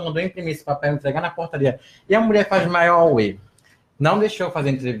conversou, mandou imprimir esse papel, entregar na portaria. E a mulher faz maior away. Não deixou eu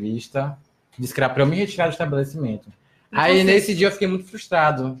fazer entrevista. Disse que era para eu me retirar do estabelecimento. Aí, nesse dia, eu fiquei muito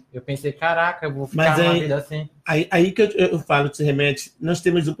frustrado. Eu pensei, caraca, eu vou ficar numa vida assim. Aí que eu falo que se remete... Nós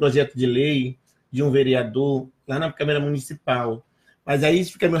temos um projeto de lei de um vereador lá na Câmara Municipal. Mas aí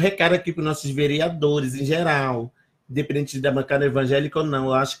fica meu recado aqui para os nossos vereadores, em geral, independente da bancada evangélica ou não.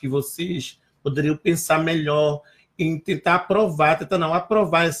 Eu acho que vocês poderiam pensar melhor em tentar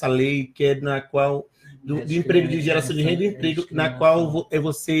aprovar essa lei, que é na qual... de emprego, de geração de renda e emprego, na qual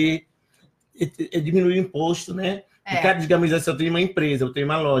você... diminuir o imposto, né? Digamos assim, eu tenho uma empresa, eu tenho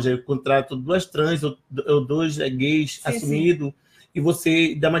uma loja, eu contrato 2 trans ou 2 gays assumidos, e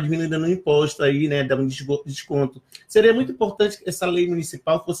você dá uma diminuída no imposto aí, né? Dá um desconto. Seria muito importante que essa lei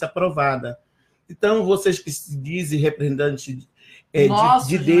municipal fosse aprovada. Então, vocês que se dizem representantes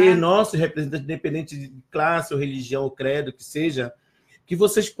nossos representantes, independente de classe ou religião ou credo, que seja, que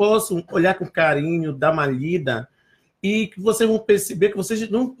vocês possam olhar com carinho, dar uma lida, e que vocês vão perceber que vocês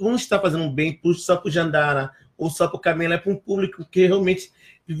não vão estar fazendo um bem só para o Jandara ou só para o Camila, é para um público que realmente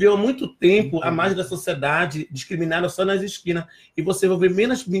viveu há muito tempo a margem da sociedade, discriminada só nas esquinas. E você vai ver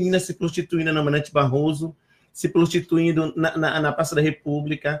menos meninas se prostituindo na Manante Barroso, se prostituindo na Praça da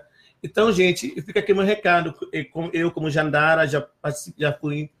República. Então, gente, fica aqui meu recado. Eu, como Jandara, já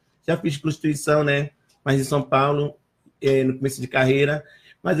fiz prostituição, né? Mas em São Paulo, no começo de carreira.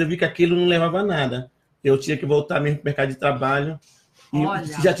 Mas eu vi que aquilo não levava a nada. Eu tinha que voltar mesmo para o mercado de trabalho.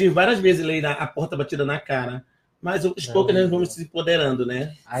 E já tive várias vezes a porta batida na cara. Mas aos poucos nós vamos se empoderando,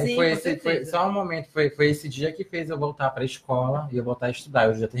 né? Aí sim, foi só um momento, foi esse dia que fez eu voltar para a escola e eu voltar a estudar.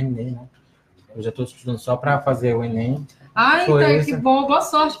 Eu já terminei, né? Eu já estou estudando só para fazer o Enem. Então, que bom. Boa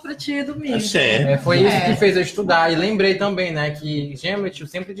sorte pra ti, domingo. Foi isso que fez eu estudar. E lembrei também, né, que geralmente eu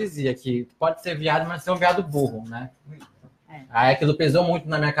sempre dizia que pode ser viado, mas ser um viado burro, né? Aí aquilo pesou muito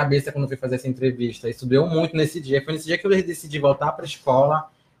na minha cabeça quando eu fui fazer essa entrevista. Isso doeu muito nesse dia. Foi nesse dia que eu decidi voltar para a escola.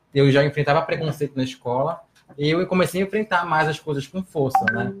 Eu já enfrentava preconceito na escola. E eu comecei a enfrentar mais as coisas com força,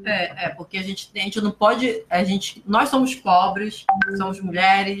 né? Porque a gente não pode... Nós somos pobres, somos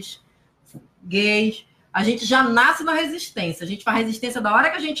mulheres, gays. A gente já nasce na resistência. A gente faz resistência da hora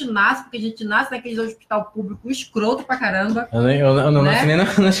que a gente nasce, porque a gente nasce naquele hospital público escroto pra caramba. Eu não nasci nem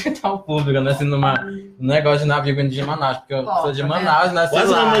no hospital público, eu nasci num negócio de navio vindo de Manaus, porque eu sou de Manaus, nasci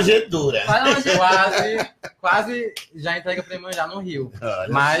quase lá. uma manjedoura. Quase já entrega pra manjar no Rio.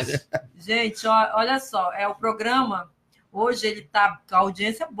 Mas... Gente, olha só, o programa, hoje ele tá com a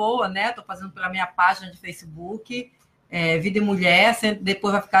audiência boa, né? Tô fazendo pela minha página de Facebook, Vida e Mulher,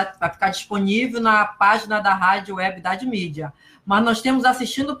 depois vai ficar disponível na página da Rádio Web Idade Midi. Mas nós temos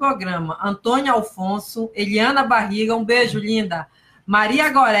assistindo o programa Antônia Alfonso, Eliana Barriga, um beijo, linda, Maria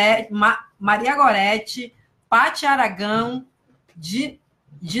Gorete, Pati Aragão,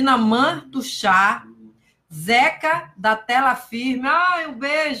 Dinamã Tuchá, Zeca da Tela Firme, um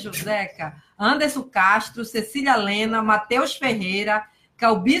beijo, Zeca, Anderson Castro, Cecília Lena, Matheus Ferreira,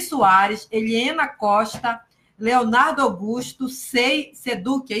 Calbi Soares, Eliana Costa, Leonardo Augusto,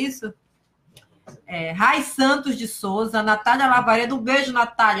 Seduc, é isso? Rai Santos de Souza, Natália Lavaredo, um beijo,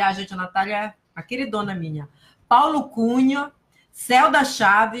 Natália. Gente, a Natália é a queridona minha. Paulo Cunha, Celda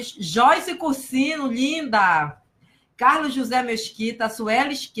Chaves, Joyce Cursino, linda. Carlos José Mesquita,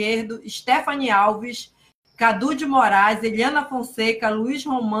 Suela Esquerdo, Stephanie Alves, Cadu de Moraes, Eliana Fonseca, Luiz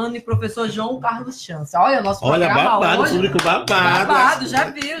Romano e professor João Carlos Chance. Olha, nosso programa babado, hoje. Público babado. Babado, já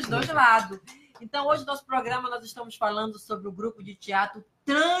vi os dois lados. Então, hoje, no nosso programa, nós estamos falando sobre o grupo de teatro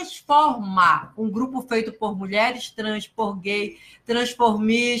Transformar, um grupo feito por mulheres trans, por gay,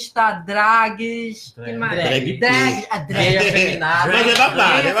 transformista, drags... Drag afeminada. Mas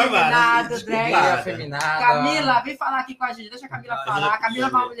é babado. Drag afeminada. Camila, vem falar aqui com a gente. Deixa a Camila falar. A Camila é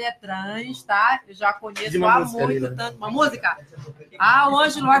uma mulher trans, tá? Eu já conheço há muito tanto. Uma música? O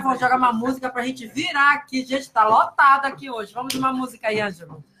Ângelo vai jogar uma música pra gente virar aqui. Gente, tá lotado aqui hoje. Vamos de uma música aí,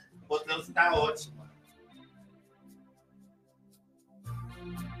 Ângelo. O trânsito tá ótimo.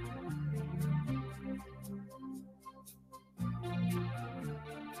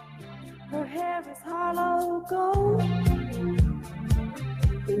 Her hair is hollow gold,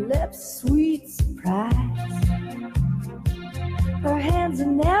 her lips sweet surprise. Her hands are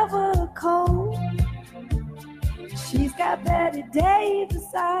never cold. She's got Betty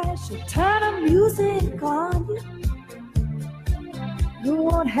Davis eyes. She'll turn her music on you. You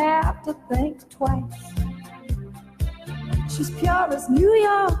won't have to think twice. She's pure as New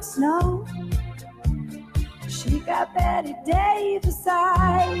York snow. She got Betty Davis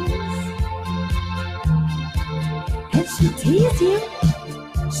eyes. And she'll tease you,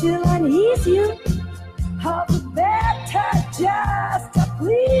 she'll unease you, all the better just to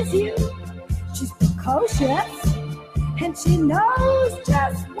please you. She's precocious, and she knows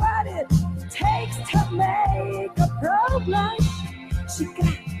just what it takes to make a pro blush. She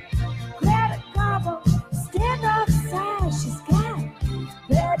got Greta Garbo, stand-off size. She's got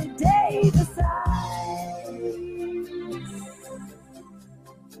Betty Davis eyes.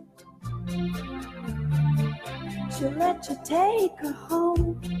 She'll let you take her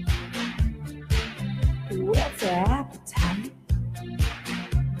home. What's her appetite?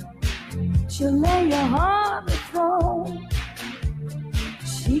 She'll lay you on the throne.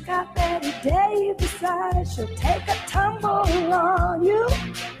 She got Betty Davis eyes. She'll take a tumble on you.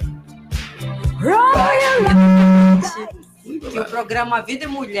 Roll your life. Que o programa Vida e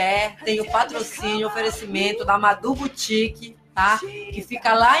Mulher tem o patrocínio, oferecimento da Madu Boutique, tá? Que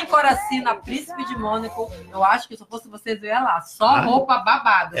fica lá em Coraci, na Príncipe de Mônaco. Eu acho que se eu fosse vocês, eu ia lá. Só roupa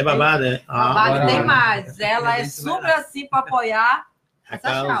babada. É babada, é? Babada tem mais. Ela é super assim para apoiar essa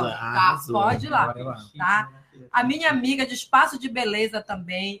causa. Tá? Pode ir lá, tá? A minha amiga de Espaço de Beleza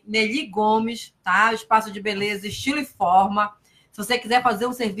também, Nelly Gomes, tá? Espaço de Beleza, estilo e forma. Se você quiser fazer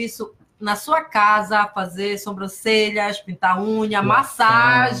um serviço na sua casa, fazer sobrancelhas, pintar unha,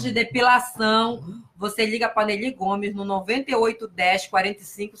 massagem, depilação, você liga para Nelly Gomes no 9810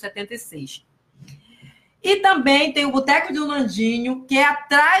 45 76. E também tem o Boteco do Nandinho, que é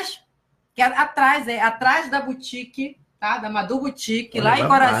atrás da boutique, tá? Da Madu Boutique, lá em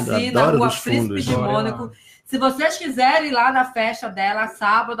Coraci, na rua Príncipe de Mônaco. Se vocês quiserem ir lá na festa dela,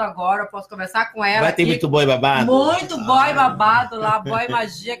 sábado agora, eu posso conversar com ela. Vai ter muito boy babado? Muito boy babado lá, boy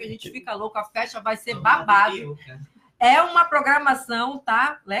magia, que a gente fica louco. A festa vai ser babado. é uma programação,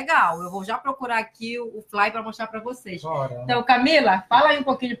 tá? Legal. Eu vou já procurar aqui o fly para mostrar para vocês. Bora. Então, Camila, fala aí um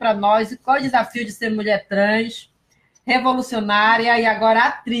pouquinho para nós qual é o desafio de ser mulher trans, revolucionária e agora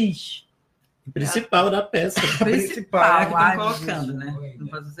atriz. Principal da peça. Principal, é que estão colocando, né? Não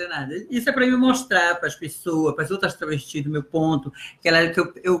posso dizer nada. Isso é para me mostrar para as pessoas, para as outras travestis do meu ponto, que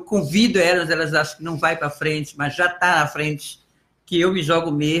eu convido elas acham que não vai para frente, mas já está na frente, que eu me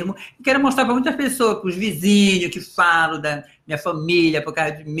jogo mesmo. E quero mostrar para muitas pessoas, para os vizinhos que falam da minha família, por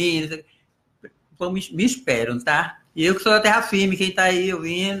causa de mim. Me esperam, tá? E eu que sou da terra firme, quem está aí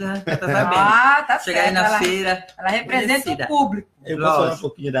ouvindo, já está sabendo. Tá Chegar aí na feira. Ela representa o público. Eu vou falar um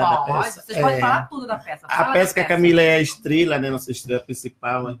pouquinho da peça. Vocês podem falar tudo da peça. A peça que a Camila é a estrela, né? Nossa estrela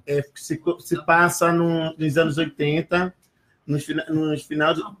principal. Se passa nos anos 80, nos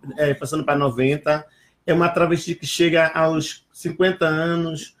final, passando para 90. É uma travesti que chega aos 50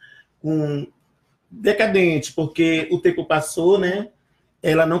 anos, decadente, porque o tempo passou, né?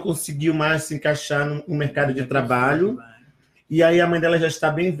 Ela não conseguiu mais se encaixar no mercado de trabalho. E aí a mãe dela já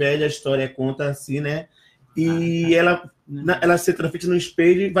está bem velha, a história conta assim, né? E ela se transfere no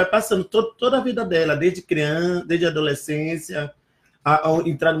espelho e vai passando toda a vida dela, desde criança, desde a adolescência, ao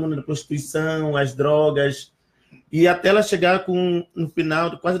entrar no mundo da prostituição, as drogas, e até ela chegar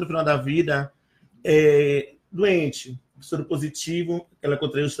quase no final da vida, doente, soro positivo, ela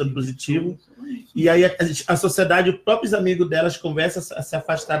contraiu o soro positivo, e aí a sociedade, os próprios amigos delas começam a se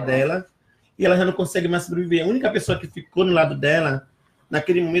afastar dela, e ela já não consegue mais sobreviver. A única pessoa que ficou no lado dela,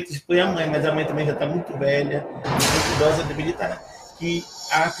 naquele momento, foi a mãe, mas a mãe também já está muito velha, muito idosa, debilitada, que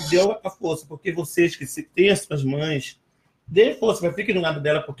deu a força, porque vocês que têm as suas mães, dê força, mas fique no lado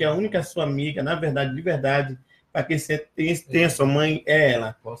dela, porque a única sua amiga, na verdade, de verdade, para quem tem a sua mãe, é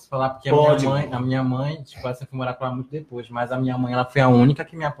ela. Posso falar porque a minha mãe, tipo, essa foi morar com ela muito depois, mas a minha mãe, ela foi a única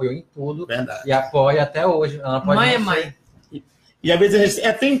que me apoiou em tudo. Verdade. E apoia até hoje. Ela pode mãe é mãe. E às vezes a gente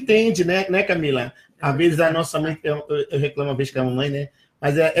até entende, né, Camila? Às vezes a nossa mãe, eu reclamo uma vez com a mamãe, né?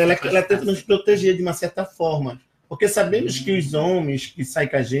 Mas ela tenta nos proteger de uma certa forma. Porque sabemos que os homens que saem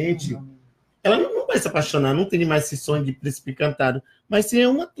com a gente, ela não vai se apaixonar, não tem mais esse sonho de príncipe encantado. Mas sim é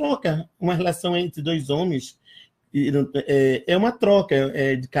uma troca, uma relação entre dois homens. É uma troca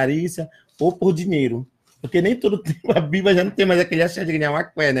de carícia ou por dinheiro. Porque nem todo tempo a Bíblia já não tem mais aquele achar de ganhar uma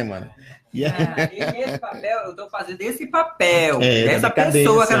cué, né, mano? E esse papel, eu estou fazendo esse papel, dessa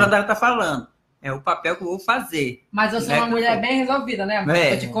pessoa que a Jandara está falando. É o papel que eu vou fazer. Mas eu sou uma mulher bem resolvida, né?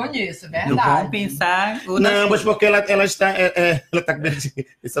 Eu te conheço, é verdade. Não vamos pensar... Não, mas porque ela está... ela está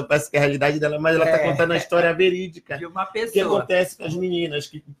isso parece que é a realidade dela, mas ela está contando a história verídica. De uma pessoa. Que acontece com as meninas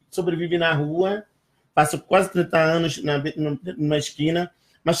que sobrevivem na rua, passam quase 30 anos numa esquina,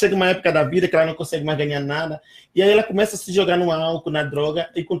 mas chega uma época da vida que ela não consegue mais ganhar nada, e aí ela começa a se jogar no álcool, na droga,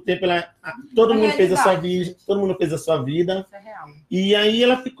 e com o tempo todo mundo fez a sua vida, Isso é real. E aí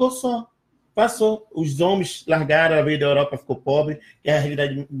ela ficou só. Passou. Os homens largaram, ela veio da Europa, ficou pobre, que é a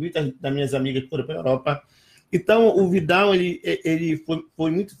realidade de muitas das minhas amigas que foram para a Europa. Então, o Vidal, ele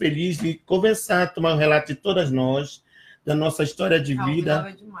foi muito feliz de conversar, tomar um relato de todas nós, da nossa história de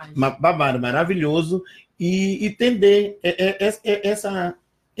vida, babado, maravilhoso, e entender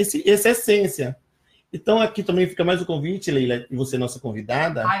essa essência. Então, aqui também fica mais um convite, Leila, e você, nossa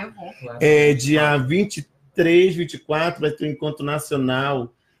convidada. Eu vou. Dia 23, 24, vai ter um encontro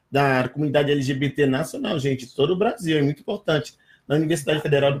nacional da comunidade LGBT nacional, gente, todo o Brasil, é muito importante. Na Universidade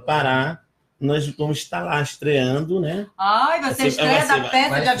Federal do Pará, nós vamos estar lá estreando, né? Vai ser a estreia da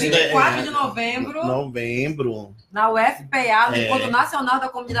peça dia 24 de novembro. Na UFPA, no Encontro Nacional da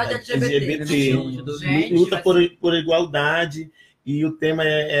Comunidade LGBT. Gente, luta por igualdade, e o tema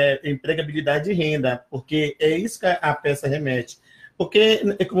é empregabilidade e renda, porque é isso que a peça remete. Porque,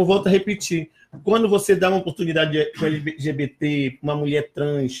 como eu volto a repetir, quando você dá uma oportunidade para LGBT, uma mulher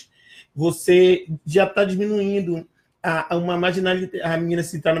trans, você já está diminuindo a menina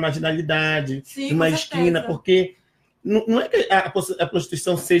se entrar na marginalidade, numa esquina, porque não é que a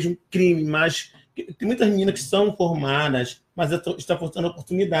prostituição seja um crime, mas tem muitas meninas que são formadas, mas está faltando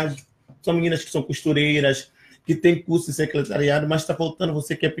oportunidade. São meninas que são costureiras, que têm curso de secretariado, mas está faltando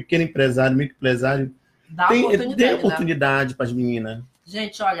você que é pequeno empresário, microempresário. Dê oportunidade para as meninas.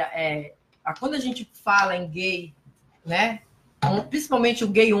 Gente, olha, quando a gente fala em gay, né, principalmente o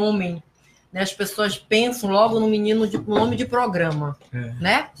gay homem, né, as pessoas pensam logo no menino com nome de programa,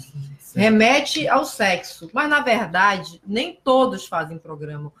 né? Remete ao sexo, mas na verdade nem todos fazem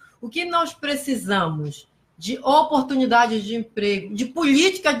programa. O que nós precisamos de oportunidades de emprego, de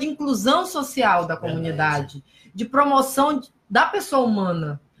política de inclusão social da comunidade, de promoção da pessoa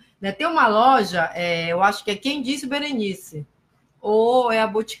humana, né? Tem uma loja, eu acho que é Quem Disse Berenice, ou é a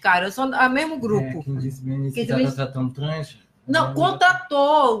Boticário. Eu sou o mesmo grupo. Quem disse bem Quem isso, disse- tá tratando trans? Não,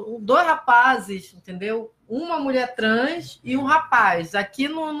 contratou 2 rapazes, entendeu? Uma mulher trans e um rapaz, aqui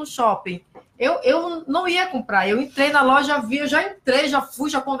no shopping. Eu não ia comprar, eu entrei na loja, eu já entrei, já fui,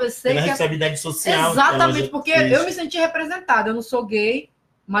 já conversei. Pela que é- responsabilidade social. Exatamente, porque fez. eu me senti representada. Eu não sou gay,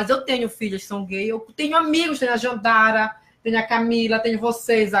 mas eu tenho filhas que são gay, eu tenho amigos, tenho a Jandara, tenho a Camila, tenho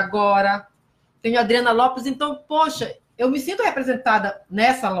vocês agora, tenho a Adriana Lopes, então, poxa, eu me sinto representada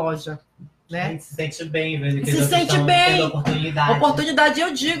nessa loja, A né? gente se sente bem, vendo que Se os outros sente estão bem. tendo oportunidade. Oportunidade,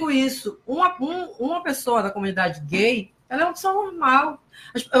 eu digo isso. Uma pessoa da comunidade gay, ela é uma pessoa normal.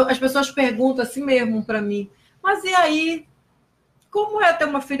 As pessoas perguntam assim mesmo para mim, mas e aí? Como é ter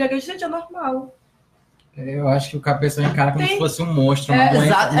uma filha gay? Gente, é normal. Eu acho que o cabeção encara como Tem- se fosse um monstro, É, uma doença.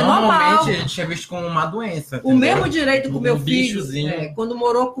 exato, é Normalmente normal. a gente é visto como uma doença. O entendeu? mesmo direito que o meu filho, bichozinho. quando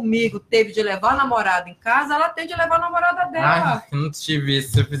morou comigo, teve de levar a namorada em casa, ela tem de levar a namorada dela. Ai, eu não tive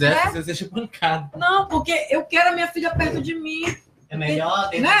isso. Se eu fizesse, Né? você seja pancado. Não, porque eu quero a minha filha perto de mim. É melhor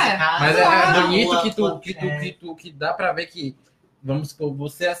dentro Né? de casa. Mas Claro. é bonito rua, que dá pra ver que, vamos supor,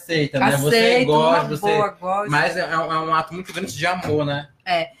 você aceita, né? Você Aceito, gosta, uma você. boa, gosto. Mas é um ato muito grande de amor, né?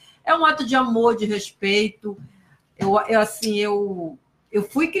 É um ato de amor, de respeito. Eu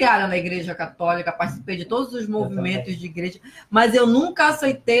fui criada na Igreja Católica, participei de todos os movimentos de igreja, mas eu nunca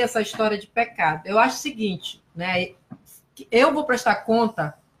aceitei essa história de pecado. Eu acho o seguinte, né? Eu vou prestar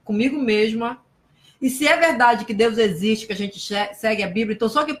conta comigo mesma, e se é verdade que Deus existe, que a gente segue a Bíblia, então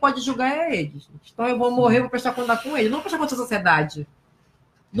só quem pode julgar é Ele. Gente. Então eu vou morrer, vou prestar conta com Ele. Não vou prestar conta com a sociedade.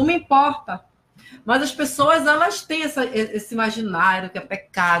 Não me importa. Mas as pessoas, elas têm esse imaginário que é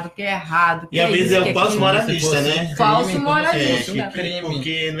pecado, que é errado. Que E às vezes isso, é que o falso aquilo. moralista, né? Falso Crime, moralista. como se fosse um crime.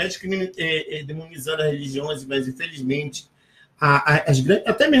 Porque não é demonizando as religiões, mas infelizmente,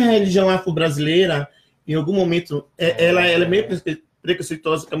 até mesmo a religião afro-brasileira, em algum momento, ela é meio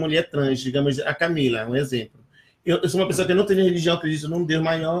preconceituosa com a mulher trans, digamos, a Camila, um exemplo. Eu sou uma pessoa que não tem religião, acredito num Deus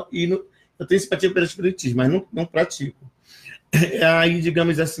maior, e eu tenho simpatia pelo espiritismo, mas não pratico. Aí,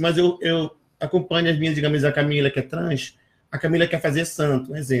 digamos assim, mas eu acompanho as minhas, digamos, a Camila, que é trans, a Camila quer fazer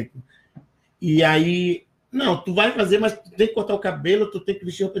santo, um exemplo. E aí, não, tu vai fazer, mas tu tem que cortar o cabelo, tu tem que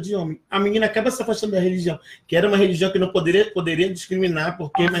vestir roupa de homem. A menina acaba se afastando da religião, que era uma religião que não poderia discriminar,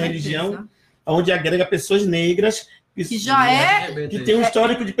 porque é uma religião onde agrega pessoas negras Que já é... que tem um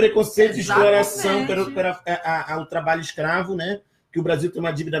histórico de preconceito, de exploração Exatamente. ao trabalho escravo, né? Que o Brasil tem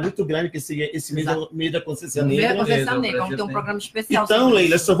uma dívida muito grande, que esse mês é o mês da consciência Ver a negra. consciência Beleza, negra, vamos ter um tem. programa especial. Então, sobre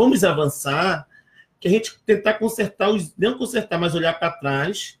Leila, isso. só vamos avançar que a gente tentar consertar, não consertar, mas olhar para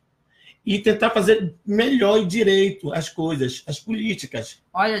trás e tentar fazer melhor e direito as coisas, as políticas.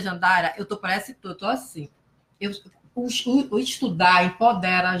 Olha, Jandara, eu tô assim. O estudar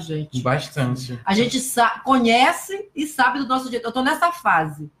empodera a gente. Bastante. A gente conhece e sabe do nosso direito. Eu estou nessa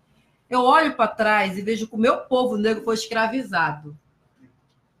fase. Eu olho para trás e vejo que o meu povo negro foi escravizado.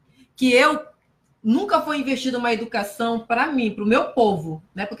 Que eu nunca foi investido uma educação para mim, para o meu povo.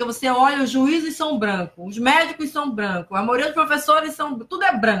 Né? Porque você olha, os juízes são brancos, os médicos são brancos, a maioria dos professores tudo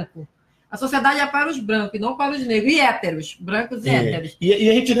é branco. A sociedade é para os brancos, não para os negros. E héteros, brancos e héteros. E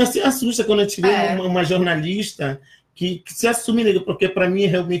a gente não se assusta quando a gente vê uma jornalista que se assume negra, porque para mim,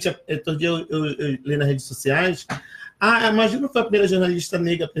 realmente, todo dia eu leio nas redes sociais, mas não foi a primeira jornalista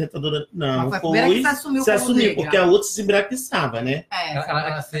negra apresentadora, não. Mas foi a primeira que se assumiu como negra. Porque a outra se embranquiçava, né?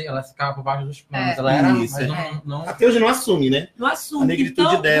 Ela ficava por baixo dos panos. É. Ela era, Isso, mas não... Até hoje não assume, né? Não assume. A negritude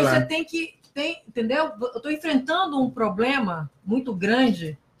Então, dela. você tem que... entendeu? Eu estou enfrentando um problema muito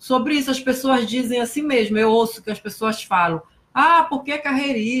grande sobre isso. As pessoas dizem assim mesmo. Eu ouço que as pessoas falam. Porque é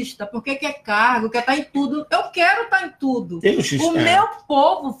carreirista, porque quer cargo, quer estar em tudo. Eu quero estar em tudo. O meu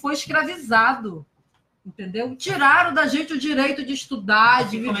povo foi escravizado. Entendeu? Tiraram da gente o direito de estudar,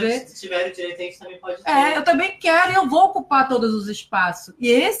 de viver. Se tiver o direito, a gente também pode ter. Eu também quero e eu vou ocupar todos os espaços. E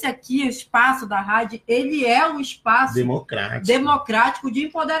esse aqui, o espaço da rádio, ele é um espaço democrático de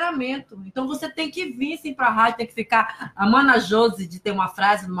empoderamento. Então você tem que vir sim para a rádio, tem que ficar. A Mana Josi de ter uma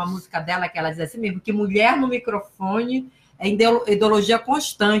frase numa música dela que ela diz assim mesmo, que mulher no microfone é ideologia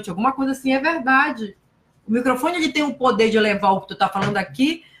constante, alguma coisa assim, é verdade. O microfone ele tem o poder de levar o que tu está falando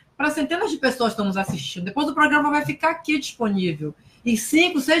aqui para centenas de pessoas que estão nos assistindo. Depois o programa vai ficar aqui disponível. E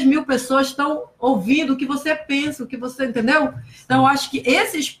 5, 6 mil pessoas estão ouvindo o que você pensa, o que você... Entendeu? Então, eu acho que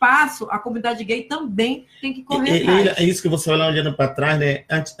esse espaço, a comunidade gay também tem que correr atrás. É isso que você vai olhando para trás, né?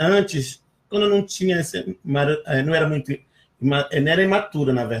 Antes, quando não tinha... não era muito... Não era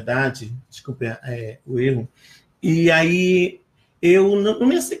imatura, na verdade. Desculpe o erro. E aí... Eu não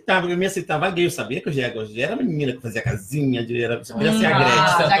me aceitava, eu me aceitava gay, eu sabia que eu já era uma menina que fazia casinha, eu queria ser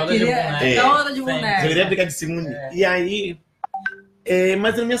agreste. Toda de boneca. Eu queria brigar de Simone. E aí,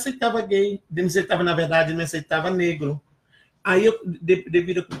 Mas eu não me aceitava gay, não me aceitava, na verdade, não me aceitava negro. Aí,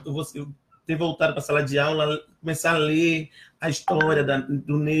 devido a você ter voltado para a sala de aula, começar a ler a história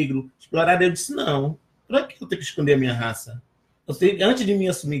do negro, explorar, eu disse, não, para que eu tenho que esconder a minha raça? Antes de me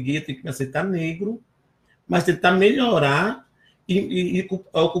assumir gay, eu tenho que me aceitar negro, mas tentar melhorar e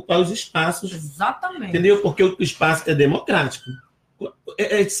ocupar os espaços. Exatamente. Entendeu? Porque o espaço é democrático.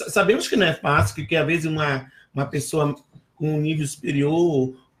 Sabemos que não é fácil, que às vezes uma pessoa com um nível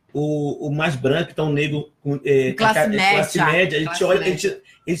superior, o mais branco, então negro, classe média, a gente olha,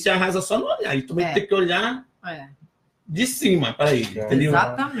 a gente arrasa só no olhar, e também tem que olhar de cima para ele, entendeu?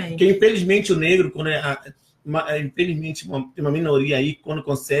 Exatamente. Porque infelizmente o negro, quando infelizmente tem uma minoria aí, quando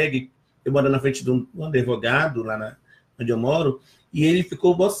consegue, eu moro na frente de um advogado, lá onde eu moro, e ele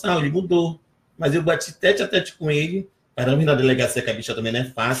ficou boçal, ele mudou. Mas eu bati tete a tete com ele, para mim na delegacia, que a bicha também não é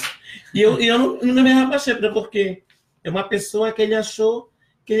fácil, e eu não me rebaixei, porque é uma pessoa que ele achou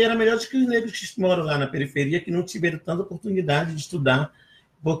que ele era melhor do que os negros que moram lá na periferia, que não tiveram tanta oportunidade de estudar.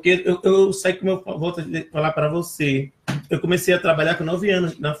 Porque eu saí, como eu vou falar para você, eu comecei a trabalhar com 9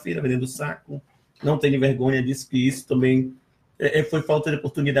 anos na feira, vendendo saco. Não tenho vergonha disso, que isso também foi falta de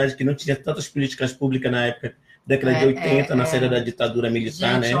oportunidade, que não tinha tantas políticas públicas na época, década de 80, na saída da ditadura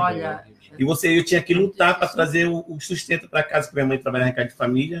militar, gente, né? Olha, eu tinha que lutar para trazer o sustento para casa, porque minha mãe trabalhava em casa de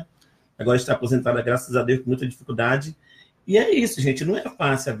família, agora está aposentada, graças a Deus, com muita dificuldade. E é isso, gente, não é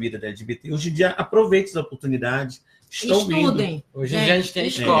fácil a vida da LGBT. Hoje em dia, aproveite as oportunidades, estudem. Vindo. Hoje em dia a gente tem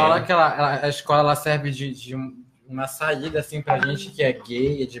escola, que a escola ela serve de uma saída assim, pra gente que é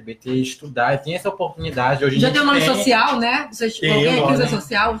gay, LGBT, estudar, e tem essa oportunidade. Hoje já tem o nome social, né? Alguém aqui usa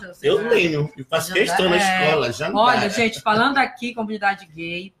social? Eu tenho, eu faço questão na escola, já não. Olha, gente, falando aqui, comunidade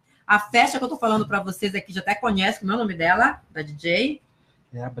gay, a festa que eu tô falando para vocês aqui, já até conhece, como é o nome dela, da DJ?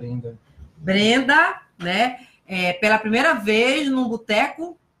 É a Brenda. Brenda, né? Pela primeira vez num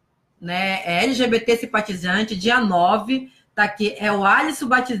boteco, né? LGBT simpatizante, dia 9, tá aqui, é o Alisson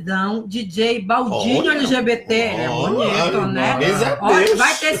Batidão, DJ Baldinho LGBT, ele é bonito, né? Olha,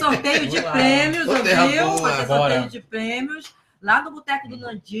 vai ter sorteio de prêmios, ouviu? Vai ter sorteio de prêmios lá no Boteco do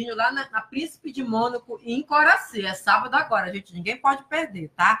Nandinho, lá na Príncipe de Mônaco, em Coraci. É sábado agora, gente, ninguém pode perder,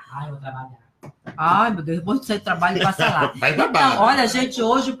 tá? Ai, eu vou trabalhar. Ai, meu Deus, bom de sair do trabalho e passar lá. Vai babar. Então, olha, gente,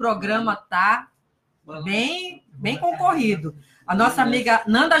 hoje o programa tá bem concorrido. A nossa amiga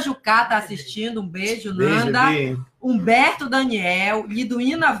Nanda Jucá está assistindo. Um beijo, Nanda. Humberto Daniel,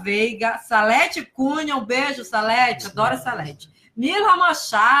 Liduína Veiga, Salete Cunha, um beijo, Salete, adoro Salete. Mila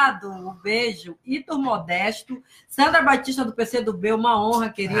Machado, um beijo. Itor Modesto, Sandra Batista do PCdoB, uma honra,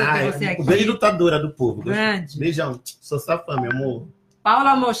 querida, ter você aqui. Um beijo lutadora do povo. Grande. Beijão. Sou sua fã, meu amor.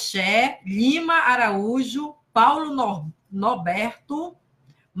 Paula Moché, Lima Araújo, Paulo Norberto,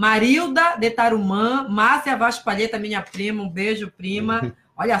 Marilda de Tarumã, Márcia Vaz Palheta, minha prima, um beijo, prima.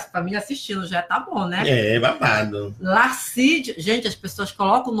 Olha, a família assistindo, já tá bom, né? É, babado. Larcide, gente, as pessoas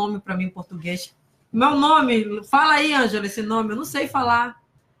colocam o nome para mim em português. Meu nome, fala aí, Ângela, esse nome, eu não sei falar.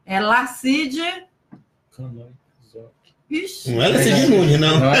 É Larcide. Ixi. Não é Larcide Nunes,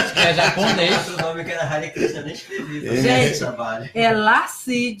 não. Eu acho que é japonês. O nome que era Hare Krishna, nem escrevi. Gente, é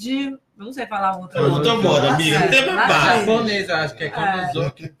Larcide. Eu não sei falar outro nome. Tô moda, amiga. Japonês, eu acho que é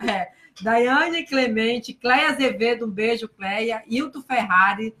Konozoki. Daiane Clemente, Cleia Azevedo, um beijo, Cleia. Hilton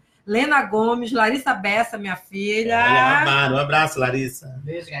Ferrari, Lena Gomes, Larissa Bessa, minha filha. Olha, um abraço, Larissa.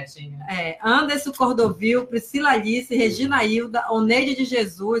 Beijo, gatinha. Anderson Cordovil, Priscila Alice, Regina Hilda, Oneide de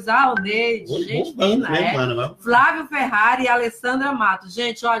Jesus. Oneide, gente fina, Flávio Ferrari e Alessandra Matos.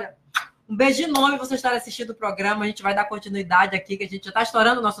 Gente, olha, um beijo enorme vocês estarem assistindo o programa. A gente vai dar continuidade aqui, que a gente já está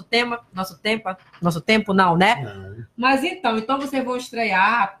estourando o nosso tempo não, né? Não. Mas então vocês vão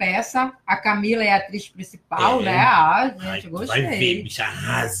estrear a peça. A Camila é a atriz principal, né? Ah, gente, gostei. Vai ver, bicha,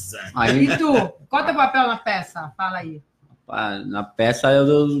 arrasa. E tu? Qual é o teu papel na peça? Fala aí. Na peça,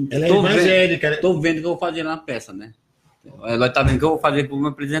 eu ela é evangélica. Tô vendo o que eu vou fazer na peça, né? Ela tá vendo o que eu vou fazer para me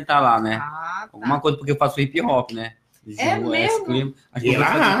apresentar lá, né? Tá. Alguma coisa, porque eu faço hip hop, né? Mesmo? E ela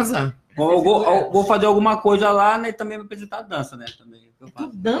arrasa. Eu vou fazer alguma coisa lá, né? E também me apresentar a dança, né? Também, tu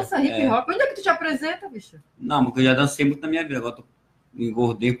dança hip hop? Onde é que tu te apresenta, bicho? Não, porque eu já dancei muito na minha vida. Agora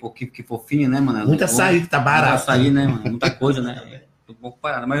engordei um pouquinho, fiquei fofinho, né, mano? Muita saída, tá barato. Muita saída, né, mano? Muita coisa, né? Tô um pouco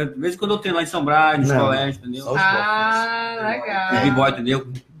parado. Mas de vez em quando eu treino lá em São Brás, nos colégios, entendeu? Legal. B-boy,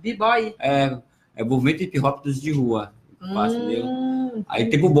 entendeu? B-boy. É movimento hip hop de rua. Faço, entendeu? Aí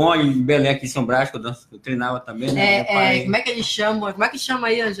tempo bom em Belém, aqui em São Brás, que eu treinava também, né? Como é que eles chamam? Como é que chama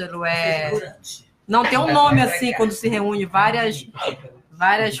aí, Ângelo? Não, tem um nome assim, quando se reúne várias...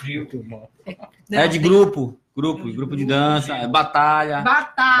 É de grupo de dança, batalha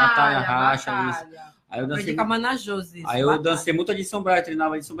racha, isso. Aí eu dancei, Manajoso, isso. aí eu dancei muito de Sombra,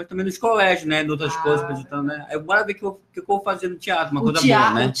 treinava de Sombra também nos colégios, né? Em outras coisas, apresentando, né? Aí bora ver o que eu vou fazer no teatro, uma coisa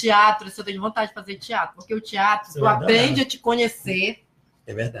boa, né? O teatro, eu tenho vontade de fazer teatro, porque o teatro, tu aprende a te conhecer.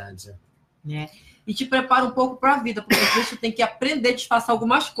 É verdade. Né? E te prepara um pouco para a vida, porque às vezes tu tem que aprender a disfarçar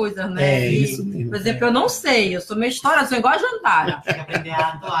algumas coisas, né? Isso mesmo. Por exemplo, eu não sei, eu sou meio história, eu sou igual a Jandara. Tem que aprender a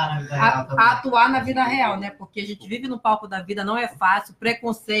atuar na vida real também. A atuar na vida real, né? Porque a gente vive no palco da vida, não é fácil,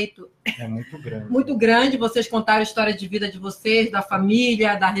 preconceito É muito grande. muito grande, vocês contaram a história de vida de vocês, da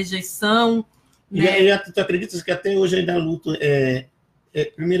família, da rejeição. Né? E tu acreditas que até hoje ainda luto,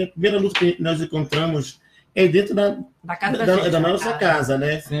 primeira luta que nós encontramos é dentro Da casa da gente, da nossa casa,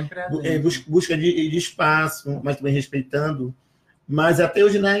 né? Sempre Busca de espaço, mas também respeitando. Mas até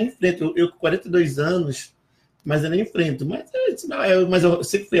hoje não é enfrento. Eu com 42 anos, mas eu não enfrento. Mas eu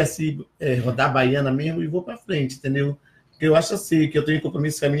sempre fui assim, rodar a baiana mesmo e vou para frente, entendeu? Porque eu acho assim, que eu tenho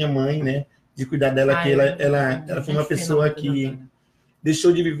compromisso com a minha mãe, né? De cuidar dela, que ela foi uma pessoa que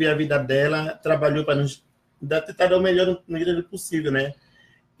deixou de viver a vida dela, trabalhou para nos tentar dar o melhor no melhor possível, né?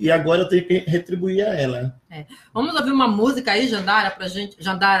 E agora eu tenho que retribuir a ela. Vamos ouvir uma música aí, Jandara, pra gente.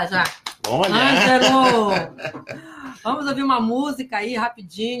 Jandara, já. Olha! Ângelo! Vamos ouvir uma música aí,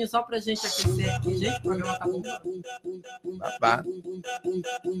 rapidinho, só pra gente aquecer aqui. Gente, o programa tá bom.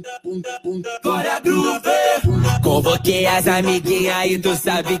 Bora groove! Convoquei as amiguinhas e tu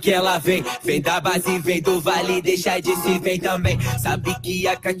sabe que ela vem. Vem da base, vem do vale, deixa de se vem também. Sabe que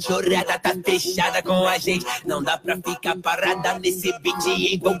a cachorrada tá fechada com a gente. Não dá pra ficar parada nesse beat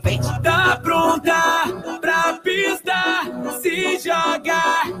envolvente. Tá pronta pra pista, se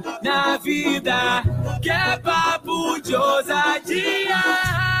joga na vida, que é papo de ousadia.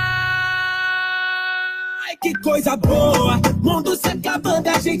 Ai, que coisa boa, mundo se acabando,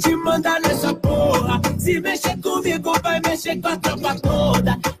 a gente manda nessa porra. Se mexer comigo, vai mexer com a tropa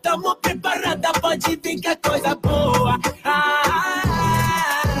toda. Tamo preparada, pode vir que é coisa boa.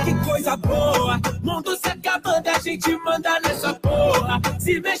 Que coisa boa, mundo se acabando, a gente manda nessa porra.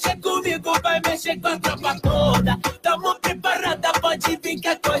 Se mexer comigo, vai mexer com a tropa toda. Tamo preparada, pode vir que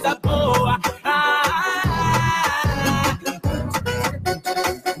é coisa boa.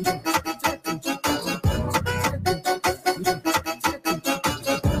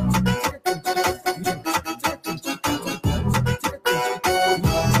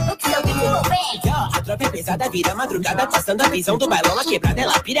 Da vida, madrugada, passando a visão do bailão na quebrada,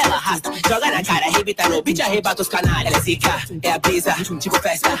 ela pira, ela arrasta, joga na cara, arrebita no beat, arrebata os canalha, ela zica, é a brisa, tipo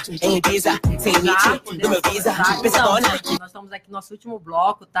festa, em Ibiza, sem limite, no meu visa, pesadona. Nós estamos aqui no nosso último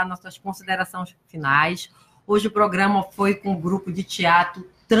bloco, tá? Nossas considerações finais. Hoje o programa foi com o grupo de teatro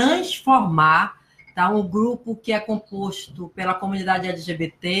Transformar, tá? Um grupo que é composto pela comunidade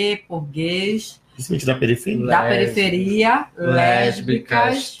LGBT, por gays, Da periferia? Da periferia,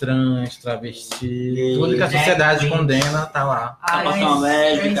 lésbicas, trans, travesti, tudo que a sociedade condena tá lá.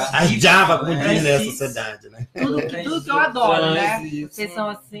 As diabas condena a sociedade, né? Tudo que eu adoro, né? Vocês são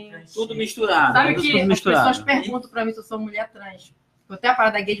assim... Tudo misturado. Sabe que as pessoas perguntam pra mim se eu sou mulher trans. Eu até a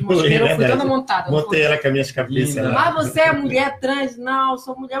parada gay de Mosqueiro, eu fui toda montada. Montei ela com as minhas cabeças. Mas você é mulher trans? Não, eu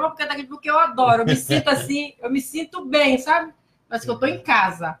sou mulher, mas porque eu adoro. Eu me sinto assim, eu me sinto bem, sabe? Parece que eu tô em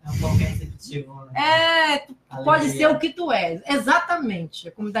casa. É um pouco receptivo, né? Tu pode ser o que tu és. Exatamente.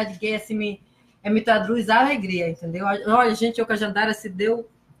 A comunidade gay assim, me traduz a alegria, entendeu? Olha, gente, eu com a Jandara se deu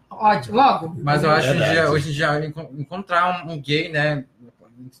ótimo. Logo. Mas eu acho que hoje em dia encontrar um gay, né?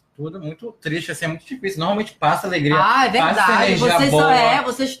 Tudo muito triste, assim, é muito difícil. Normalmente passa alegria. É verdade.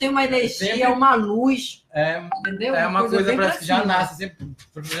 Vocês têm uma energia, uma luz. Entendeu? É uma coisa parece que já nasce. Sempre,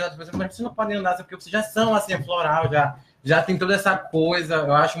 mas vocês não podem nascer, porque vocês já são assim, floral, já tem toda essa coisa.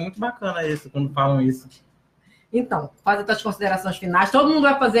 Eu acho muito bacana isso, quando falam isso. Então, faz as considerações finais. Todo mundo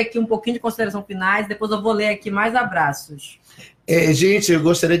vai fazer aqui um pouquinho de consideração finais. Depois eu vou ler aqui mais abraços. Gente, eu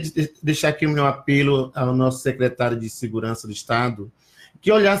gostaria de deixar aqui o meu apelo ao nosso secretário de Segurança do Estado,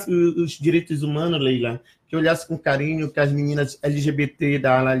 que olhasse os direitos humanos, Leila, que olhasse com carinho que as meninas LGBT,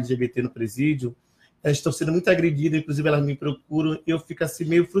 da ala LGBT no presídio, elas estão sendo muito agredidas, inclusive elas me procuram, e eu fico assim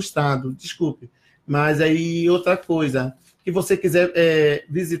meio frustrado, desculpe. Mas aí, outra coisa, que você quiser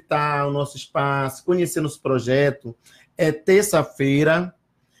visitar o nosso espaço, conhecer nosso projeto, terça-feira,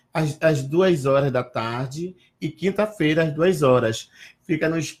 às 14h e quinta-feira, às 14h. Fica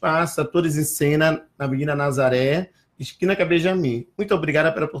no espaço Atores em Cena, na Avenida Nazaré, esquina Cabejamim. Muito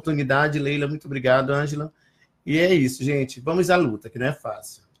obrigada pela oportunidade, Leila. Muito obrigado, Ângela. E é isso, gente. Vamos à luta, que não é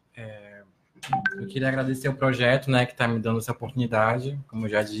fácil. Eu queria agradecer o projeto, né, que está me dando essa oportunidade, como eu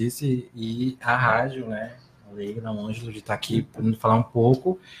já disse, e a rádio, né, a Leila, o Ângelo, de estar aqui podendo falar um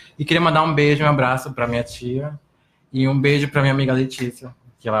pouco. E queria mandar um beijo, um abraço para minha tia e um beijo para minha amiga Letícia,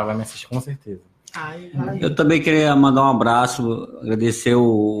 que ela vai me assistir com certeza. Eu também queria mandar um abraço, agradecer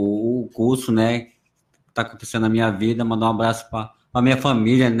o curso, né, que está acontecendo na minha vida, mandar um abraço para a minha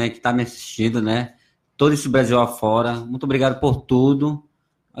família, né, que está me assistindo, né, todo esse Brasil afora. Muito obrigado por tudo.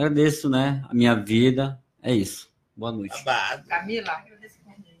 Agradeço, né, a minha vida. É isso. Boa noite. Camila?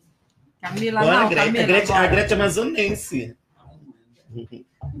 Camila, Bora, não, Grete. Camila. A Grete é amazonense.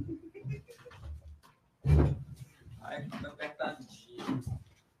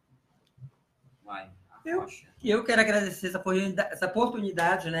 Eu quero agradecer essa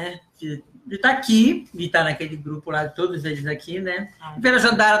oportunidade, né, de estar aqui, de estar naquele grupo lá, de todos eles aqui, né? E pela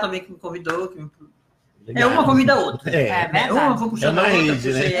Jandara também, que me convidou. Uma convida a outra. É verdade. Uma vou puxando a outra.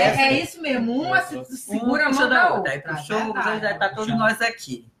 Rede, né? É isso mesmo, uma se segura a mão da outra. Aí puxou, já tá todos nós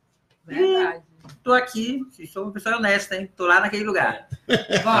aqui. Verdade. Tô aqui, sou uma pessoa honesta, hein? Tô lá naquele lugar.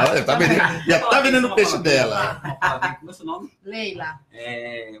 Já tá vendendo o peixe dela. Como é o seu nome? Leila.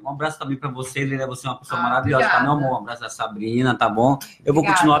 Um abraço também para você, Leila. Você é uma pessoa maravilhosa, obrigada. tá, meu amor? Um abraço da Sabrina, tá bom? Eu vou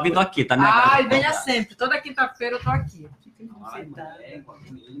Obrigada. continuar vindo aqui, tá? Ai, venha sempre. Toda quinta-feira eu tô aqui.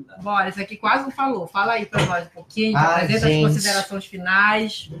 Bora, esse aqui quase não falou. Fala aí pra nós um pouquinho. Apresenta as considerações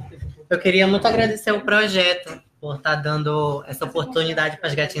finais. Eu queria muito agradecer o Projeto por estar dando essa oportunidade para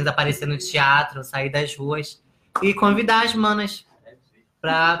as gatinhas aparecer no teatro, sair das ruas e convidar as manas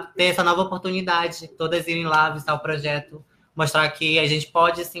para ter essa nova oportunidade, todas irem lá visitar o Projeto, mostrar que a gente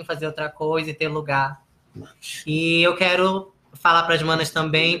pode sim fazer outra coisa e ter lugar. E eu quero falar para as manas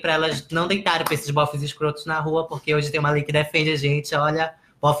também, para elas não deitarem para esses bofes escrotos na rua, porque hoje tem uma lei que defende a gente, olha,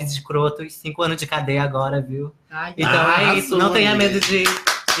 bofes escrotos, 5 anos de cadeia agora, viu? Então é isso, não tenha medo de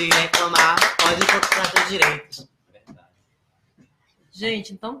reclamar, pode conquistar seus direitos.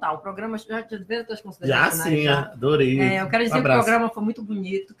 Gente, então tá, o programa já te veio das considerações. Já sim, adorei. Eu quero dizer que o programa foi muito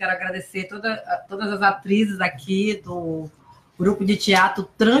bonito, quero agradecer todas as atrizes aqui do grupo de teatro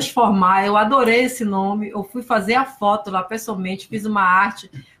Transformar. Eu adorei esse nome, eu fui fazer a foto lá pessoalmente, fiz uma arte.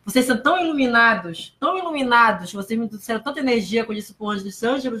 Vocês são tão iluminados, vocês me trouxeram tanta energia, como eu disse pro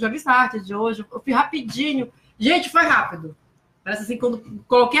Ângelo, já vi essa arte de hoje, eu fiz rapidinho. Gente, foi rápido. Parece assim, quando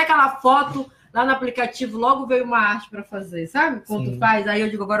coloquei aquela foto lá no aplicativo, logo veio uma arte para fazer, sabe? Quando tu faz, aí eu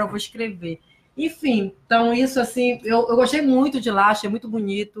digo, agora eu vou escrever. Enfim, então isso assim, eu gostei muito de lá, achei muito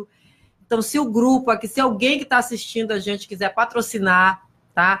bonito. Então, se o grupo aqui, se alguém que está assistindo a gente quiser patrocinar,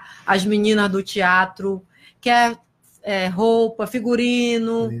 tá? As meninas do teatro, quer roupa,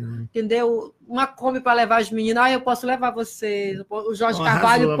 figurino, entendeu? Uma Kombi para levar as meninas. Eu posso levar vocês. O Jorge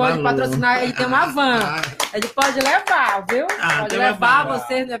Carvalho pode patrocinar. Ele tem uma van. Ele pode levar, viu? Pode levar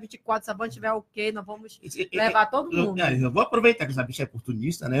vocês no dia 24, se a van tiver ok, nós vamos levar todo mundo. Eu vou aproveitar que essa bicha é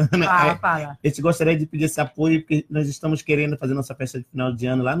oportunista, né? Fala. A gente gostaria de pedir esse apoio, porque nós estamos querendo fazer nossa festa de final de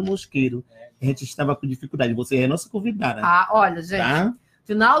ano lá no Mosqueiro. A gente estava com dificuldade. Você é nossa convidada. Olha, gente. Tá?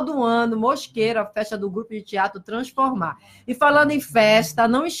 Final do ano, Mosqueiro, a festa do grupo de teatro Transformar. E falando em festa,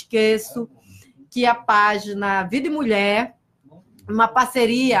 não esqueço que a página Vida e Mulher, uma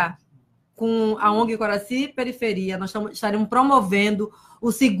parceria com a ONG Coraci Periferia, nós estaremos promovendo o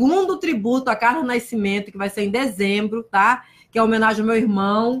 2º tributo a Carlos Nascimento, que vai ser em dezembro, tá? Que é homenagem ao meu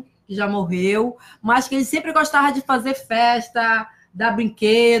irmão, que já morreu, mas que ele sempre gostava de fazer festa, dar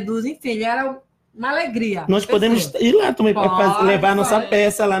brinquedos, enfim, ele era uma alegria. Nós podemos ir lá também para levar a nossa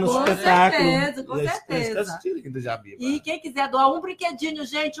peça lá no espetáculo. Com certeza. E quem quiser doar um brinquedinho,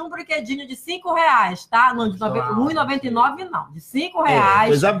 gente, um brinquedinho de R$5, tá? Não, de R$1,99 não, de R$5.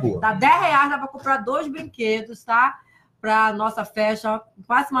 Coisa boa. Dá R$10, dá para comprar 2 brinquedos, tá? Para nossa festa.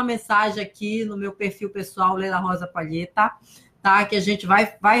 Faça uma mensagem aqui no meu perfil pessoal, Leila Rosa Palheta, tá? Que a gente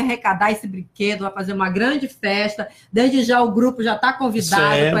vai arrecadar esse brinquedo, vai fazer uma grande festa. Desde já o grupo já está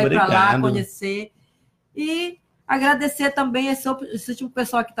convidado para ir para lá conhecer. E agradecer também esse último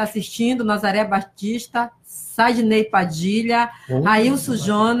pessoal que está assistindo, Nazaré Batista, Sadney Padilha, Railson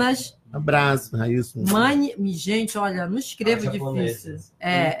Jonas. Abraço, Railson. Gente, olha, não escrevo difícil.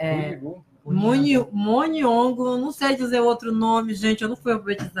 Moniongo, não sei dizer outro nome, gente, eu não fui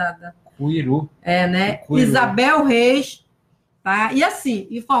alfabetizada. Cuiru. Né? Cuiru. Isabel Reis. Tá? E assim,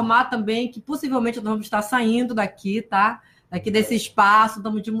 informar também que possivelmente nós vamos estar saindo daqui, tá? Daqui desse espaço,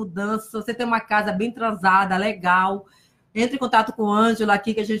 estamos de mudança. Se você tem uma casa bem transada, legal, entre em contato com o Ângelo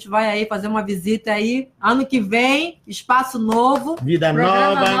aqui, que a gente vai aí fazer uma visita aí. Ano que vem, espaço novo. Vida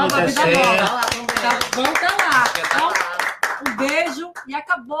nova, vida nova. Vamos estar lá. Então, um beijo e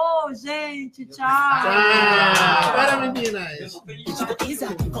acabou, gente. Tchau. Para, meninas.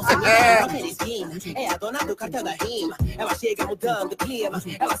 É a dona do cartel da rima. Ela chega mudando o clima.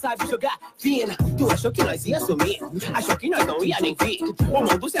 Ela sabe jogar fina. Tu achou que nós ia sumir? Achou que nós não ia nem vir? O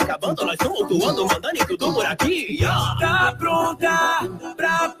mundo se acabando, nós tumultuando, mandando em tudo por aqui. Tá pronta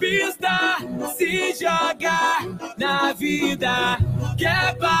pra pista? Se se jogar na vida, que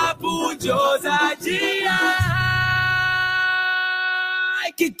é papo de ousadia.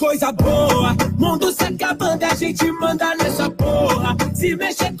 Ai, que coisa boa, mundo se acabando, a gente manda nessa porra. Se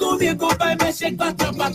mexer comigo, vai mexer com a tropa